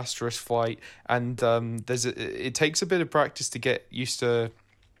disastrous flight, and it takes a bit of practice to get used to